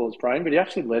a footballer's brain, but he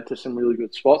actually led to some really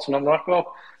good spots. And I'm like,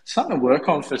 well, something to work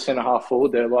on for centre-half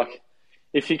forward there. Like,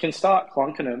 if you can start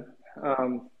clunking him,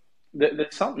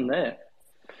 there's something there.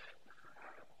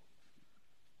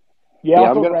 Yeah,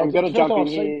 I'm going to jump in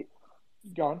here.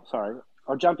 Go on. Sorry.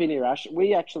 I'll jump in here, Ash.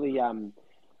 We actually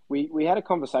we had a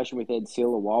conversation with Ed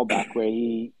Seal a while back where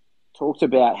he talked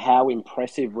about how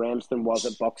impressive Ramsden was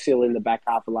at Box Hill in the back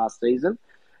half of last season.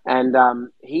 And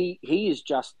he is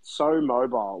just so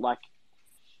mobile, like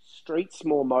streets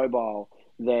more mobile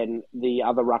than the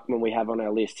other ruckman we have on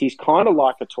our list. He's kind of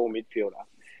like a tall midfielder.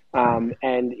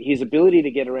 And his ability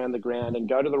to get around the ground and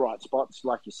go to the right spots,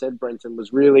 like you said, Brenton,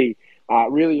 was really,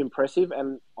 really impressive.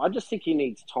 And I just think he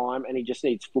needs time, and he just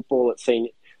needs football at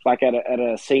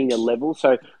a senior level.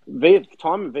 So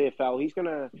time in VFL,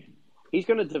 he's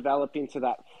gonna develop into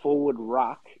that forward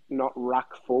ruck, not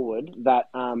ruck forward, that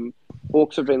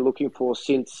Hawks have been looking for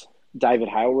since David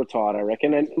Hale retired, I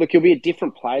reckon. And look, he'll be a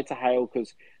different player to Hale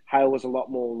because Hale was a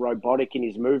lot more robotic in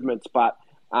his movements, but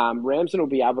Ramsden will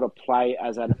be able to play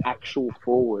as an actual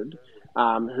forward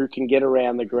who can get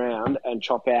around the ground and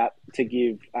chop out to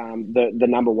give the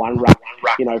number one ruck,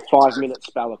 5 minute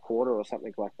spell a quarter or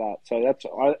something like that.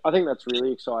 So I think that's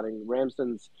really exciting.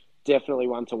 Ramsden's definitely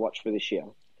one to watch for this year.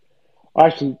 I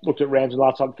actually looked at Ramsden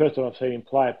last time. First time I've seen him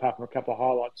play, apart from a couple of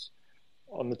highlights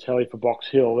on the telly for Box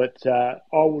Hill. That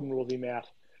I wouldn't rule him out.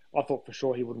 I thought for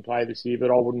sure he wouldn't play this year,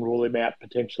 but I wouldn't rule him out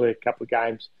potentially a couple of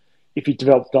games. If he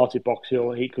develops nicely at Box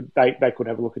Hill, they could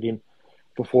have a look at him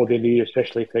before the end of the year,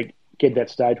 especially if they get that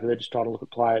stage where they're just trying to look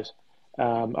at players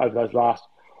over those last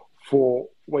 4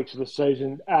 weeks of the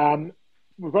season.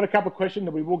 We've got a couple of questions,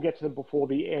 and we will get to them before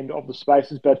the end of the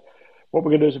spaces, but what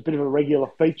we're going to do is a bit of a regular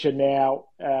feature now,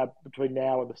 between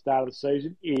now and the start of the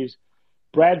season, is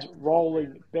Brad's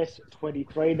rolling best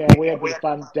 23. Now, we had a bit of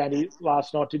fun, Danny,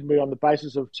 last night, didn't we, on the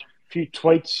basis of a few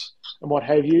tweets and what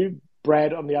have you.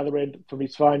 Brad on the other end from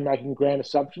his phone making grand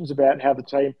assumptions about how the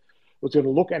team was going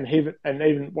to look and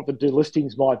even what the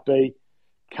delistings might be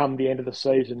come the end of the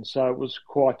season. So it was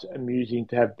quite amusing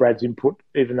to have Brad's input,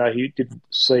 even though he didn't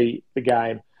see the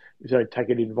game. He's only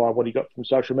taken in via what he got from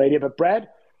social media. But Brad,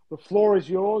 the floor is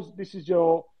yours. This is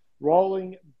your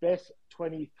rolling best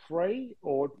 23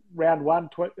 or round one.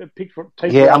 Pick for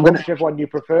team round one, whichever one you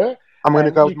prefer. I'm going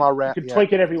to go with my round. You can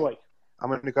tweak it every week. I'm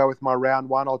going to go with my round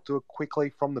one. I'll do it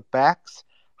quickly from the backs.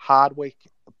 Hardwick,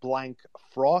 Blank,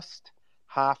 Frost.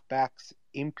 Halfbacks,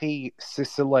 Impey,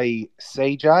 Sicily,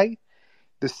 CJ.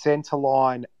 The centre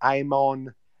line,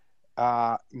 Amon,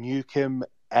 Newcomb,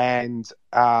 and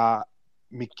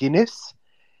McGuinness.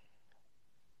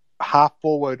 Half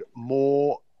forward,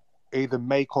 Moore, either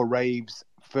Meek or Reeves,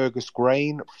 Fergus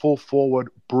Green. Full forward,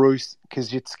 Bruce,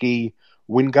 Kaczynski,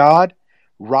 Wingard.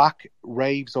 Ruck,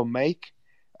 Reeves or Meek.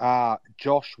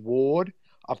 Josh Ward.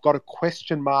 I've got a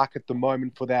question mark at the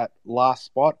moment for that last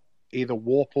spot, either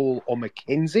Warple or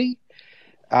McKenzie.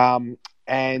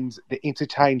 And the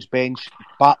interchange bench,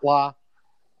 Butler,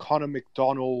 Connor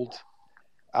McDonald,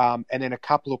 and then a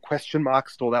couple of question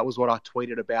marks. So that was what I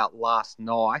tweeted about last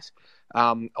night.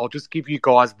 I'll just give you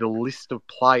guys the list of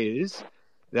players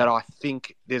that I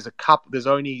think there's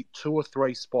only 2 or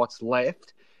 3 spots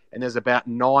left, and there's about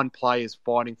 9 players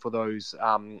fighting for those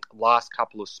last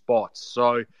couple of spots.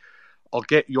 So I'll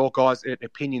get your guys'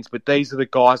 opinions, but these are the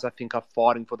guys I think are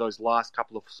fighting for those last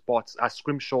couple of spots.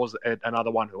 Scrimshaw's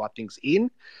another one who I think's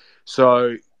in.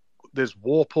 So there's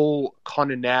Warple,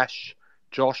 Connor Nash,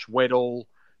 Josh Weddle,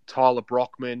 Tyler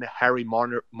Brockman, Harry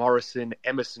Morrison,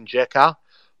 Emerson Jecker,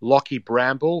 Lockie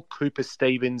Bramble, Cooper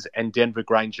Stevens, and Denver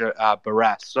Granger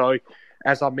Barras. So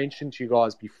as I mentioned to you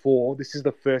guys before, this is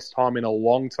the first time in a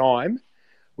long time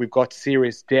we've got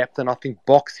serious depth, and I think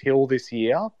Box Hill this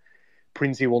year,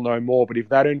 Prinsey will know more, but if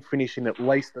they don't finish in at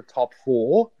least the top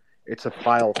 4, it's a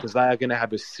fail because they are going to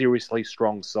have a seriously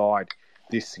strong side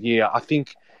this year. I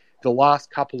think the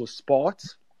last couple of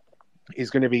spots is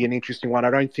going to be an interesting one. I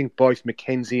don't think both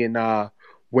McKenzie and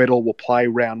Weddle will play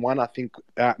round one. I think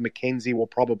McKenzie will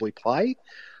probably play.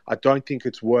 I don't think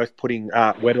it's worth putting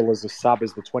Weddle as a sub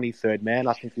as the 23rd man.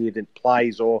 I think he either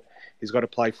plays or he's got to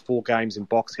play 4 games in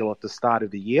Box Hill at the start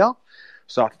of the year.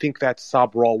 So I think that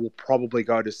sub role will probably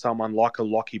go to someone like a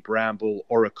Lockie Bramble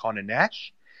or a Connor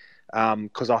Nash,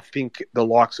 because I think the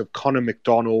likes of Connor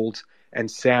McDonald and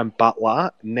Sam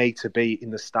Butler need to be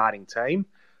in the starting team.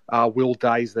 Will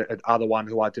Day's the other one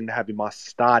who I didn't have in my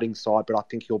starting side, but I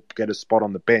think he'll get a spot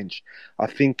on the bench. I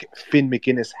think Finn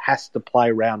McGuinness has to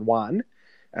play round one,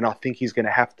 and I think he's going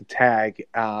to have to tag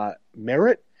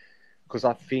Merritt, because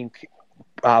I think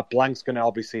Blank's going to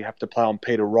obviously have to play on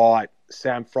Peter Wright.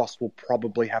 Sam Frost will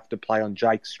probably have to play on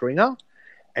Jake Stringer,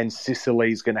 and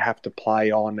Sicily's going to have to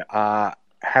play on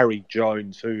Harry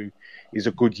Jones, who is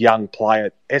a good young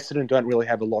player. Essendon don't really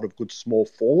have a lot of good small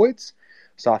forwards,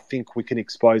 so I think we can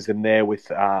expose them there with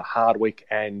Hardwick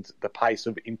and the pace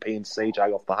of Impey and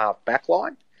CJ off the half back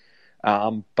line.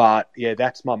 But yeah,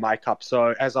 that's my makeup.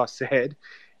 So as I said,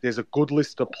 there's a good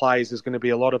list of players. There's going to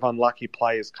be a lot of unlucky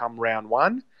players come round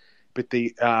one. But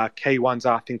the key ones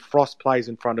are, I think Frost plays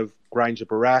in front of Granger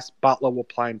Barras. Butler will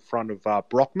play in front of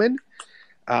Brockman.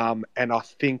 And I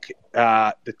think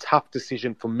the tough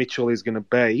decision for Mitchell is going to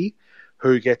be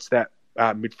who gets that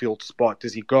midfield spot.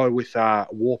 Does he go with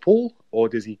Warple or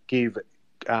does he give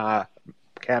Cam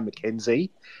McKenzie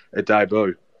a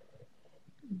debut?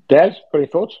 Daz, any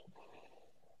thoughts?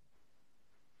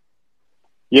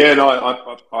 Yeah, no,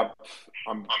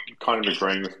 I'm kind of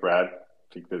agreeing with Brad.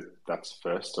 I think that's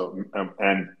first,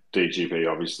 and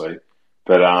DGB obviously,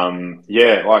 but I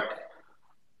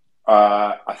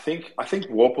think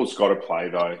Warple's got to play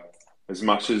though. As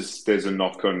much as there's a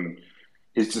knock on,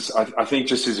 I think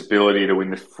just his ability to win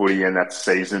the footy and that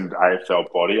seasoned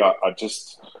AFL body. I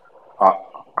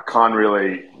can't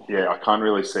really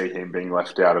see him being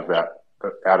left out of that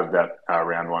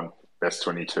round one best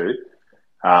 22.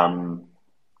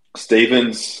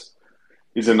 Stevens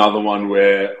is another one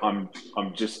where I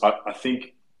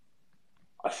think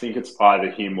it's either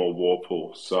him or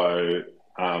Warple. So,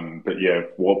 but yeah,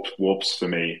 Warps for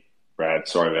me, Brad.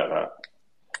 Sorry about that.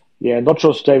 Yeah, not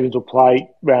sure Stevens will play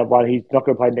round one. He's not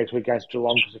going to play next week against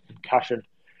Geelong because of concussion,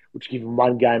 which gives him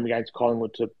one game against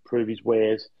Collingwood to prove his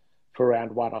wares for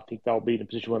round one. I think they'll be in a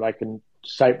position where they can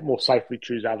more safely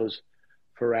choose others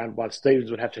for round one. Stevens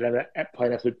would have to play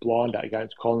an absolute blinder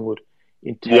against Collingwood.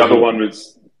 The other one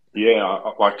was,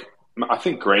 I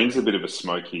think Green's a bit of a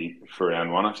smoky for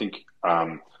round one. I think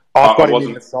I've got him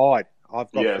in the side.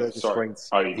 I've got Fergus Green.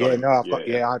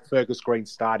 I had Fergus Green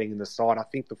starting in the side. I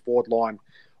think the forward line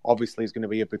obviously is going to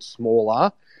be a bit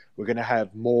smaller. We're going to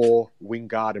have more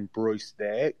Wingard and Bruce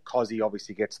there. Cozzy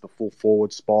obviously gets the full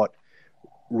forward spot.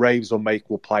 Reeves or Meek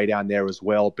will play down there as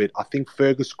well. But I think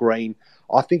Fergus Green,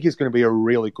 I think he's going to be a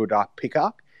really good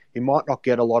pickup. He might not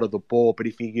get a lot of the ball, but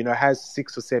if he has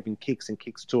 6 or 7 kicks and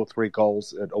kicks 2 or 3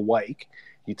 goals a week,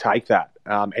 you take that.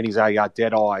 And his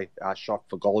dead-eye shot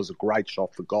for goal is a great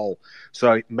shot for goal.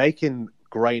 So Meek and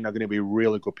Green are going to be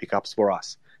really good pickups for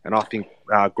us. And I think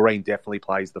Green definitely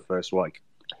plays the first week.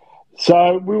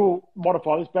 So we will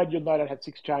modify this. Brad, you'll note I had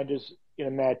 6 changes in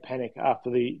a mad panic after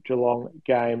the Geelong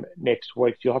game next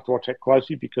week. You'll have to watch that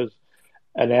closely because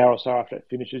an hour or so after it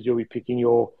finishes, you'll be picking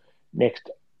your next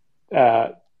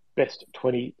best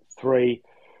 23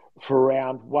 for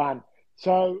round one.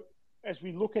 So as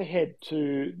we look ahead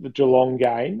to the Geelong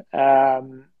game,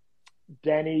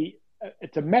 Danny,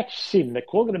 it's a match sim. They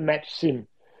call it a match sim,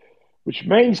 which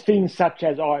means things such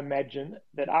as, I imagine,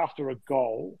 that after a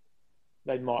goal,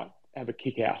 they might have a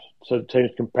kick out. So the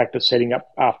teams can practice setting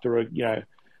up after a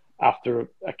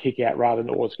kick out rather than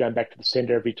always going back to the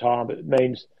centre every time. But it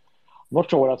means, I'm not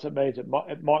sure what else it means. It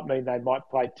might mean they might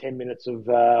play 10 minutes of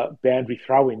boundary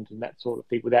throw-ins and that sort of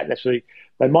thing without necessarily,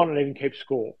 they might not even keep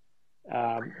score.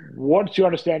 What's your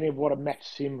understanding of what a match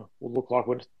sim will look like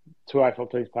when it's 2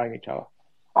 AFL teams playing each other?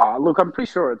 Look, I'm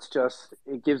pretty sure it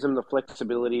gives them the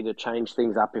flexibility to change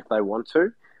things up if they want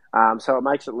to. So it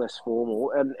makes it less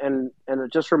formal. And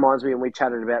it just reminds me, and we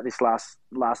chatted about this last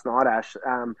night, Ash,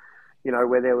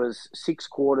 where there was 6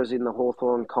 quarters in the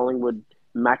Hawthorn-Collingwood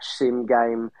match sim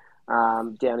game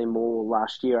down in Morwell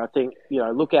last year. I think,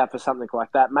 look out for something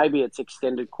like that. Maybe it's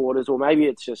extended quarters, or maybe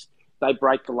it's just they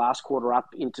break the last quarter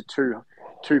up into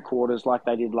two quarters like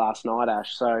they did last night,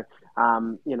 Ash. So,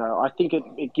 I think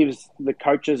it gives the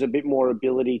coaches a bit more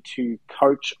ability to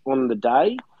coach on the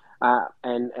day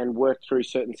and work through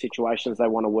certain situations they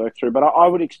want to work through. But I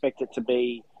would expect it to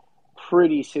be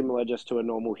pretty similar just to a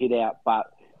normal hit out,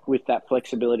 but with that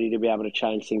flexibility to be able to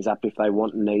change things up if they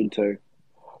want and need to.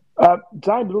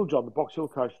 Dane Littlejohn, the Box Hill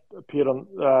coach,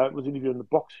 was interviewed on the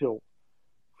Box Hill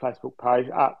Facebook page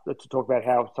to talk about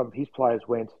how some of his players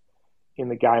went in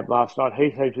the game last night.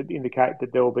 He seems to indicate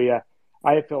that there will be a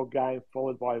AFL game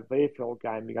followed by a VFL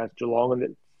game against Geelong,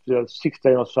 and that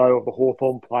 16 or so of the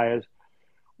Hawthorn players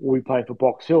will be playing for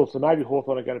Box Hill. So maybe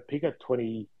Hawthorn are going to pick a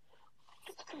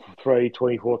 23,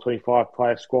 24, 25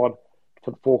 player squad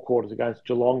for the 4 quarters against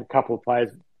Geelong. A couple of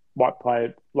players might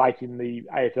play late in the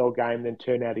AFL game, then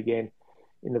turn out again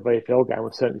in the VFL game.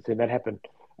 We've certainly seen that happen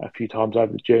a few times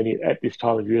over the journey at this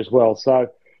time of year as well. So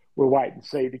we'll wait and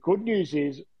see. The good news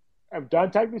is,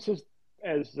 don't take this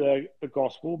as the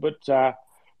gospel, but I'm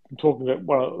talking to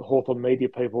one of the Hawthorn media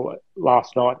people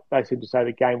last night. They seemed to say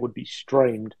the game would be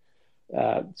streamed.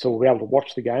 So we'll be able to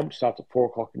watch the game, which starts at 4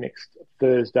 o'clock next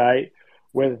Thursday,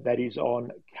 whether that is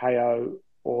on KO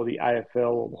or the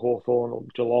AFL or the Hawthorn or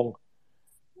the Geelong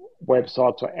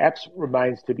websites or apps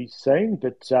remains to be seen.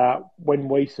 But when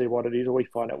we see what it is, or we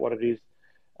find out what it is,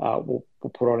 we'll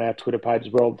put on our Twitter page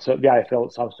as well. So the AFL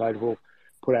at some stage will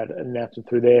put out an announcement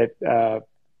through their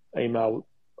email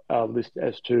list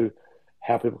as to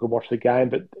how people can watch the game.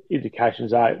 But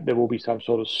indications are there will be some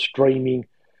sort of streaming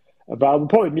available.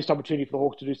 Probably a missed opportunity for the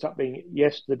Hawks to do something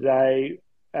yesterday.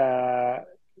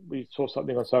 We saw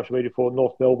something on social media for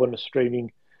North Melbourne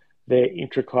streaming their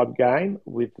intra-club game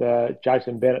with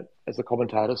Jason Bennett as the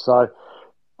commentator. So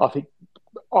I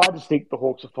just think the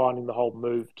Hawks are finding the whole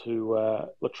move to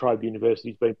La Trobe University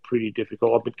has been pretty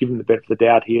difficult. I've been given the benefit of the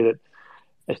doubt here that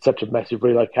it's such a massive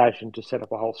relocation to set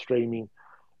up a whole streaming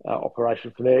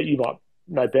operation from there. You might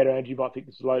know better, and you might think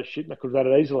this is a load of shit and they could have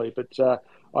done it easily. But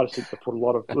I just think they put a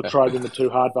lot of La Trobe in the too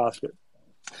hard basket.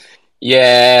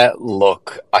 Yeah,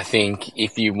 look, I think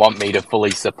if you want me to fully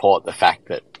support the fact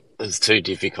that it's too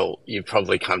difficult, you've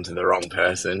probably come to the wrong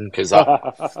person, because do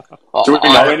we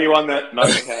know anyone that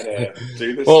knows how to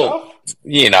do this stuff?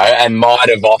 You know, and might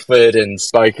have offered and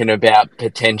spoken about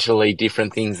potentially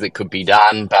different things that could be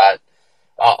done, but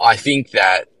I think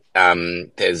that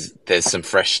there's some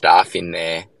fresh staff in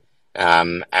there,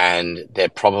 and they're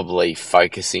probably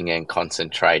focusing and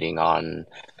concentrating on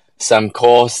some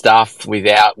core stuff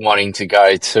without wanting to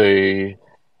go to,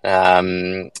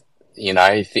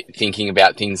 thinking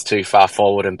about things too far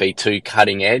forward and be too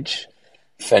cutting edge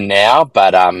for now.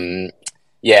 But I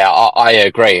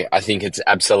agree. I think it's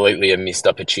absolutely a missed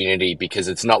opportunity, because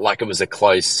it's not like it was a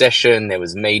closed session. There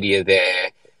was media there.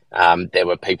 There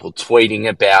were people tweeting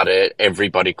about it.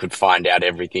 Everybody could find out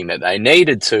everything that they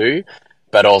needed to,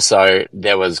 but also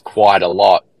there was quite a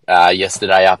lot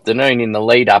yesterday afternoon in the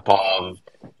lead up of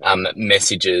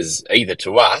messages either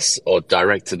to us or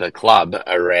direct to the club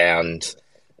around,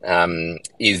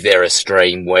 is there a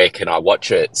stream? Where can I watch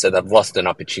it? So they've lost an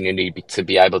opportunity to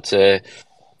be able to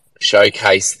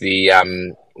showcase the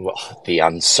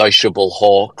unsociable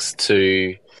Hawks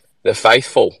to the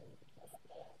faithful.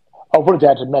 I'll put it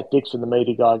down to Matt Dixon, the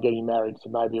media guy, getting married. So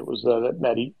maybe it was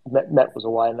that Matt was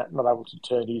away and not able to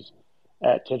turn his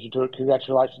attention to it.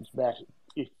 Congratulations, Matt,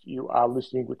 if you are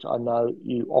listening, which I know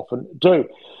you often do.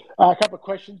 A couple of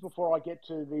questions before I get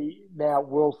to the now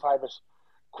world-famous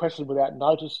question without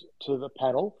notice to the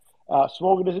panel.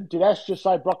 Smorgan, did Ash just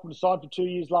say Brockman signed for 2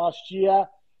 years last year?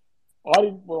 I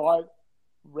didn't. Well, I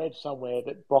read somewhere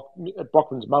that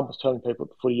Brockman's mum was telling people at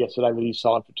the footy yesterday that he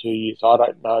signed for 2 years. I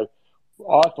don't know.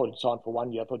 I thought he'd signed for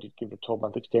 1 year. I thought he'd give a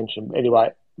 12-month extension. Anyway,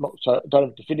 so I don't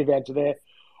have a definitive answer there.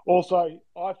 Also,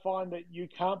 I find that you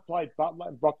can't play Butler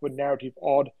and Brockman narrative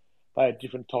odd. They are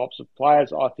different types of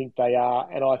players. I think they are,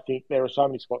 and I think there are so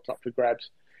many spots up for grabs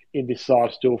in this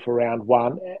side still for round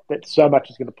one, that so much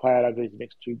is going to play out over these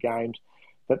next two games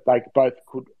that they both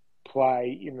could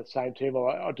play in the same team.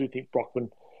 I do think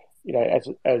Brockman,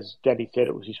 as Danny said,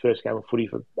 it was his first game of footy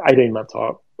for 18 months,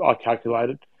 I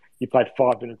calculated. He played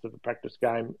 5 minutes of a practice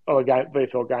game, or a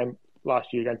VFL game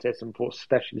last year against Essendon before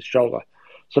smashing his shoulder,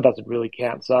 so it doesn't really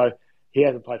count. So he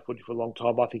hasn't played footy for a long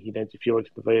time. I think he needs a few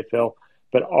weeks in the VFL,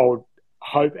 but I would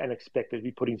hope and expect that he'd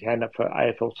be putting his hand up for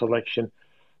AFL selection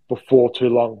before too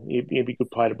long. He'd be a good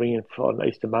player to bring in on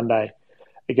Easter Monday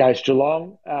against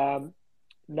Geelong.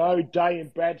 No Day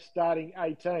and Brad starting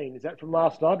 18. Is that from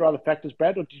last night or other factors,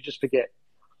 Brad, or did you just forget?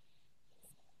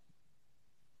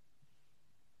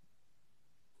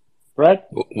 Brad?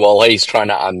 Well, he's trying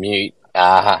to unmute.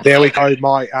 There we go.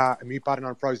 My mute button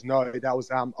unfroze. No, that was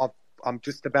I'm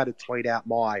just about to tweet out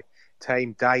my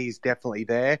team. Day is definitely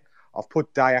there. I've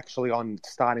put Day actually on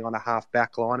starting on a half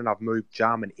back line, and I've moved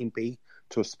Jum and Impey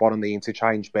to a spot on the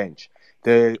interchange bench.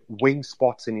 The wing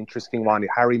spot's an interesting one.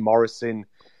 Harry Morrison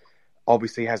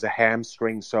obviously has a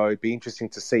hamstring, so it'd be interesting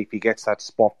to see if he gets that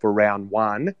spot for round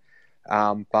one.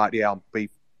 But yeah, I'll be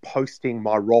posting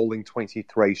my rolling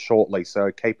 23 shortly, so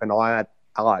keep an eye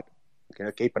out.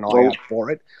 Keep an eye out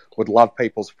for it. Would love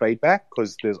people's feedback,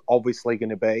 because there's obviously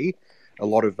going to be a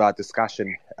lot of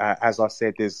discussion. As I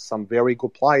said, there's some very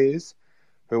good players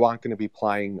who aren't going to be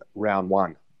playing round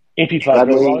one. Impey played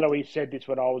very well. I know he said this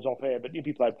when I was off air, but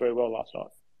Impey played very well last night.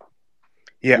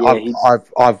 Yeah,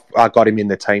 I've got him in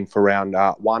the team for round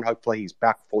one. Hopefully he's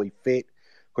back fully fit,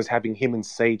 because having him and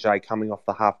CJ coming off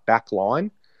the half back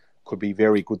line could be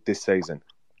very good this season.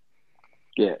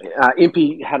 Yeah,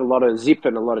 Impey had a lot of zip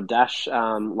and a lot of dash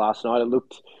last night. It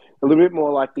looked a little bit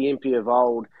more like the Impey of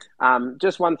old.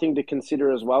 Just one thing to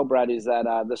consider as well, Brad, is that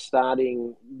the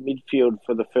starting midfield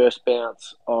for the first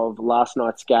bounce of last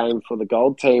night's game for the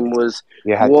Gold team was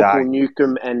Warple,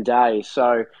 Newcomb and Day.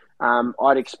 So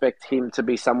I'd expect him to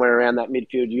be somewhere around that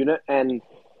midfield unit, and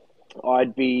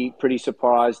I'd be pretty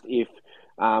surprised if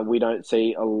we don't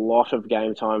see a lot of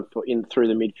game time through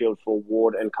the midfield for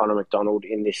Ward and Connor McDonald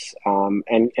in this, and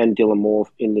Dylan Moore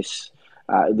in this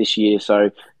year. So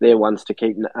they're ones to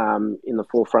keep in the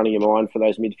forefront of your mind for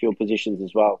those midfield positions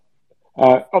as well.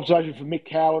 Observation from Mick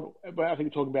Coward. I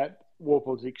think we're talking about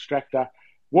Warple's extractor.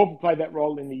 Wolf played that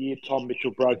role in the year Tom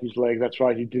Mitchell broke his leg. That's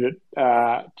right, he did it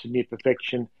to near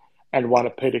perfection and won a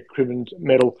Peter Crimmins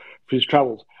medal for his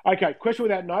troubles. Okay, question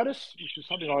without notice, which is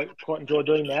something I quite enjoy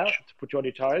doing now, to put you on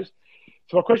your toes.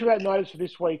 So my question without notice for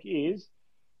this week is,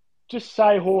 just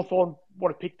say Hawthorn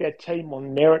want to pick their team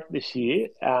on merit this year,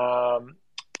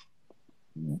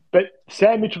 but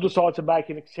Sam Mitchell decides to make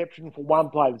an exception for one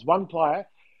player. There's one player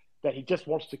that he just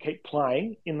wants to keep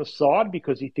playing in the side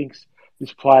because he thinks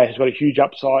this player has got a huge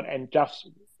upside and just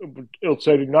it'll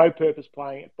serve him no purpose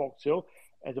playing at Box Hill.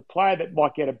 As a player that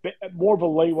might get a bit more of a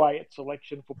leeway at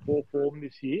selection for poor form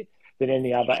this year than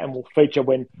any other, and will feature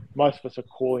when most of us are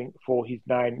calling for his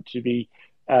name to be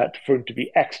for him to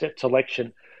be axed at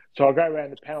selection. So I'll go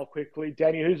around the panel quickly.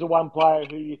 Danny, who's the one player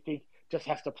who you think just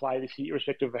has to play this year,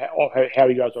 irrespective of how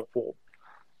he goes on form?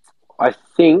 I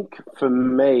think for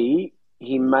me,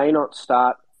 he may not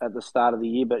start at the start of the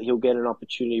year, but he'll get an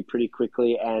opportunity pretty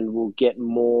quickly and will get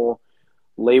more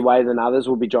leeway than others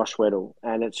will be Josh Weddle.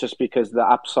 And it's just because the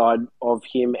upside of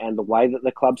him and the way that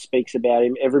the club speaks about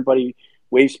him, everybody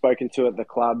we've spoken to at the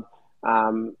club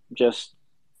just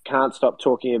can't stop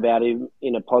talking about him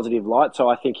in a positive light. So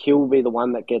I think he'll be the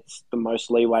one that gets the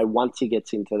most leeway once he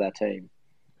gets into that team.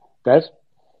 Des?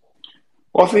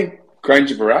 Well, I think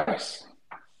Granger Barras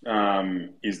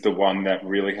is the one that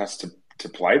really has to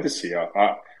play this year.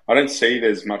 I don't see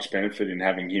there's much benefit in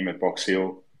having him at Box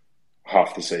Hill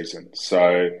half the season.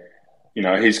 So, you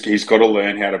know, he's got to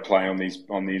learn how to play on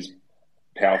these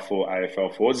powerful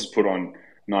AFL forwards. He's put on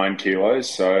 9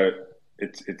 kilos, so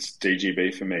it's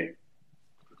DGB for me.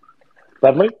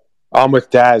 Bradley? I'm with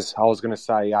Daz. I was going to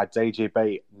say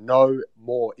DGB. No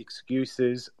more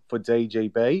excuses for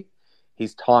DGB.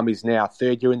 His time is now.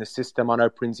 Third year in the system. I know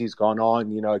Prinzy's gone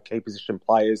on. You know, key position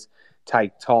players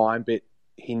take time, but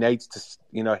he needs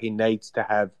to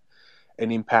have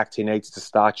an impact. He needs to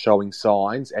start showing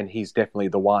signs, and he's definitely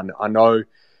the one. I know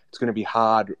it's going to be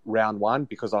hard round one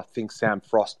because I think Sam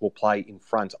Frost will play in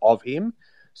front of him.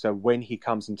 So when he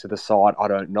comes into the side, I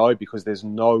don't know, because there's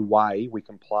no way we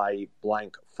can play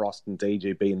Blank, Frost and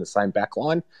DGB in the same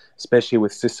backline, especially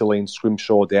with Sicily and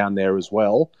Scrimshaw down there as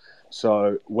well.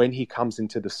 So when he comes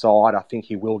into the side, I think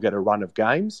he will get a run of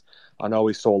games. I know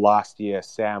we saw last year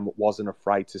Sam wasn't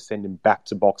afraid to send him back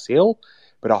to Box Hill,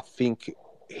 but I think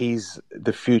he's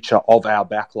the future of our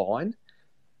backline.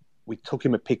 We took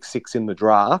him a pick 6 in the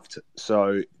draft,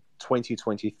 so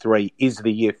 2023 is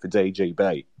the year for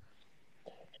DGB.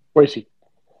 Where is he?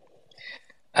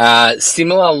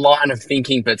 Similar line of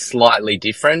thinking, but slightly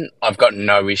different. I've got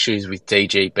no issues with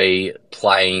DGB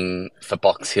playing for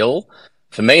Box Hill.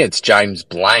 For me, it's James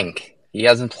Blank. He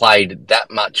hasn't played that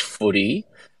much footy.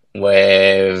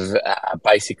 We've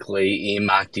basically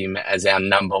earmarked him as our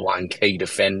number one key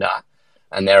defender.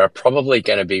 And there are probably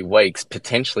going to be weeks,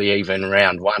 potentially even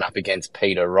round one, up against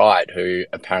Peter Wright, who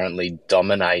apparently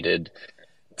dominated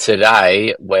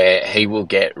today, where he will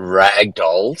get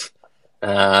ragdolled.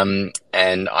 And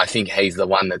I think he's the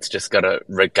one that's just got to,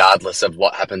 regardless of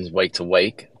what happens week to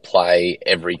week, play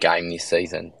every game this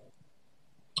season.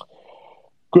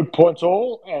 Good points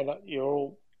all, and you're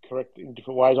all correct in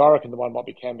different ways. I reckon the one might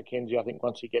be Cam McKenzie. I think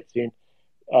once he gets in,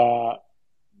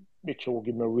 Mitchell will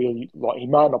give him a really... he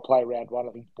may not play round one.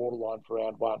 I think he's borderline for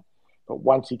round one. But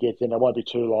once he gets in, it won't be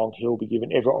too long. He'll be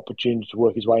given every opportunity to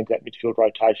work his way into that midfield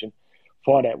rotation,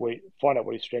 find out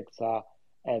what his strengths are,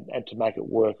 and to make it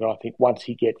work. And I think once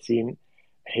he gets in,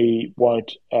 he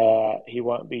won't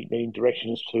be needing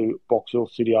directions to Box Hill,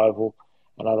 City Oval,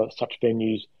 and other such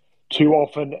venues too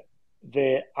often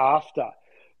thereafter.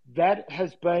 That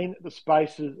has been the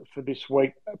Spaces for this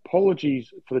week.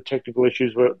 Apologies for the technical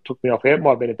issues where it took me off air. It might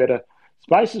have been a better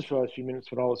Spaces for those few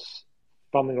minutes when I was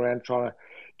fumbling around trying to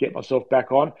get myself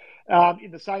back on. In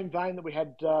the same vein that we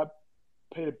had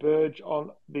Peter Burge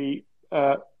on the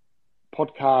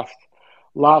podcast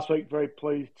last week, very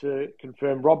pleased to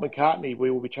confirm Rob McCartney.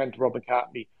 We will be chatting to Rob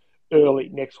McCartney early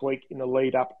next week in the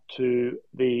lead up to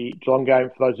the Geelong game.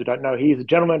 For those who don't know, he is the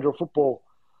general manager of football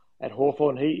at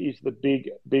Hawthorn. He is the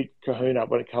big kahuna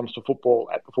when it comes to football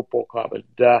at the football club.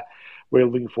 And we're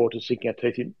looking forward to sinking our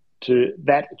teeth into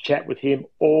that chat with him,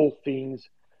 all things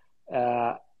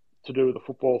to do with the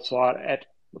football side at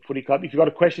the footy club. If you've got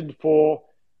a question for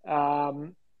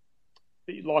that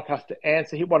you'd like us to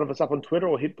answer, hit one of us up on Twitter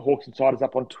or hit the Hawks Insiders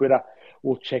up on Twitter.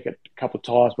 We'll check it a couple of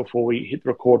times before we hit the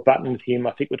record button with him.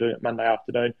 I think we're doing it Monday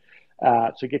afternoon.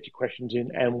 So get your questions in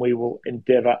and we will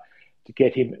endeavour to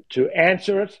get him to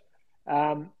answer it.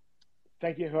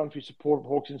 Thank you everyone for your support of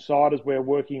Hawks Insiders. We're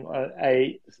working on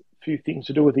a few things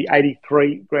to do with the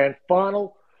 83 grand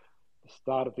final, the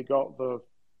start of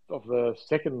the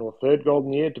second or third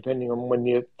golden year, depending on when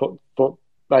you thought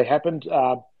they happened.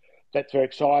 That's very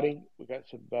exciting. We've got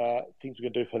some things we're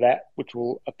going to do for that, which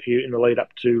will appear in the lead up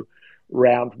to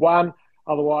round one.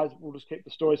 Otherwise, we'll just keep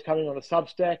the stories coming on the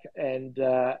Substack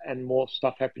and more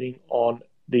stuff happening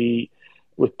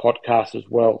with podcasts as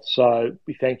well. So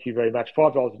we thank you very much.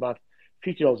 $5 a month,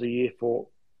 $50 a year for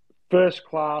first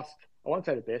class. I won't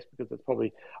say the best because there's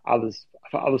probably others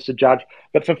to judge,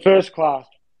 but for first class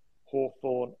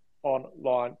Hawthorn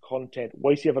online content.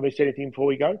 Weesey, have I missed anything before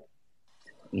we go?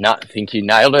 No, I think you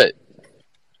nailed it.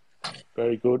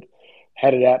 Very good.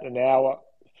 Had it out in an hour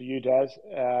for you, Daz.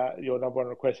 Your number one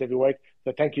request every week.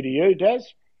 So thank you to you,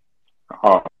 Daz.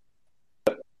 Oh,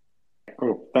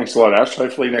 cool. Thanks a lot, Ash.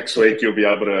 Hopefully next week you'll be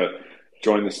able to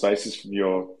join the spaces from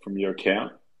your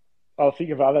account. I'll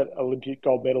think of other Olympic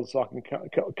gold medals so I can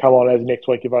come on as next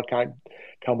week if I can't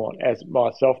come on as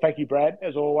myself. Thank you, Brad,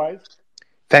 as always.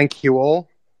 Thank you all.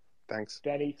 Thanks.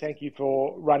 Danny, thank you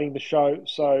for running the show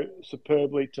so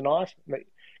superbly tonight.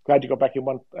 Glad you got back in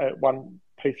one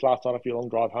piece last night after your long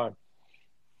drive home.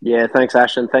 Yeah, thanks,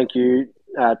 Ash, and thank you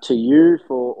to you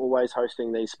for always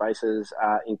hosting these spaces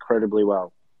incredibly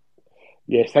well.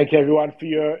 Yes, thank you everyone for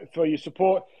your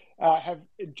support.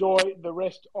 Enjoy the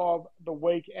rest of the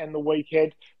week and the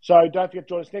weekend. So don't forget to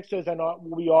join us next Thursday night.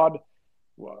 We'll be on,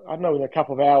 I don't know, in a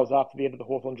couple of hours after the end of the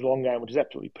Hawthorn Geelong game, which is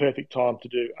absolutely perfect time to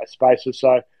do a spaces.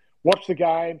 So watch the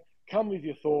game, come with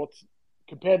your thoughts,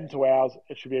 compare them to ours.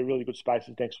 It should be a really good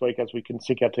spaces next week as we can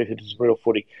sink our teeth into some real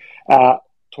footy.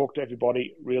 Talk to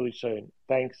everybody really soon.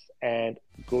 Thanks and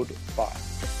goodbye.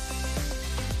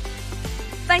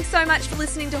 Thanks so much for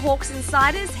listening to Hawks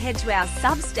Insiders. Head to our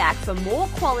Substack for more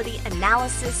quality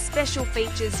analysis, special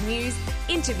features, news,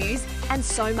 interviews, and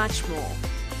so much more.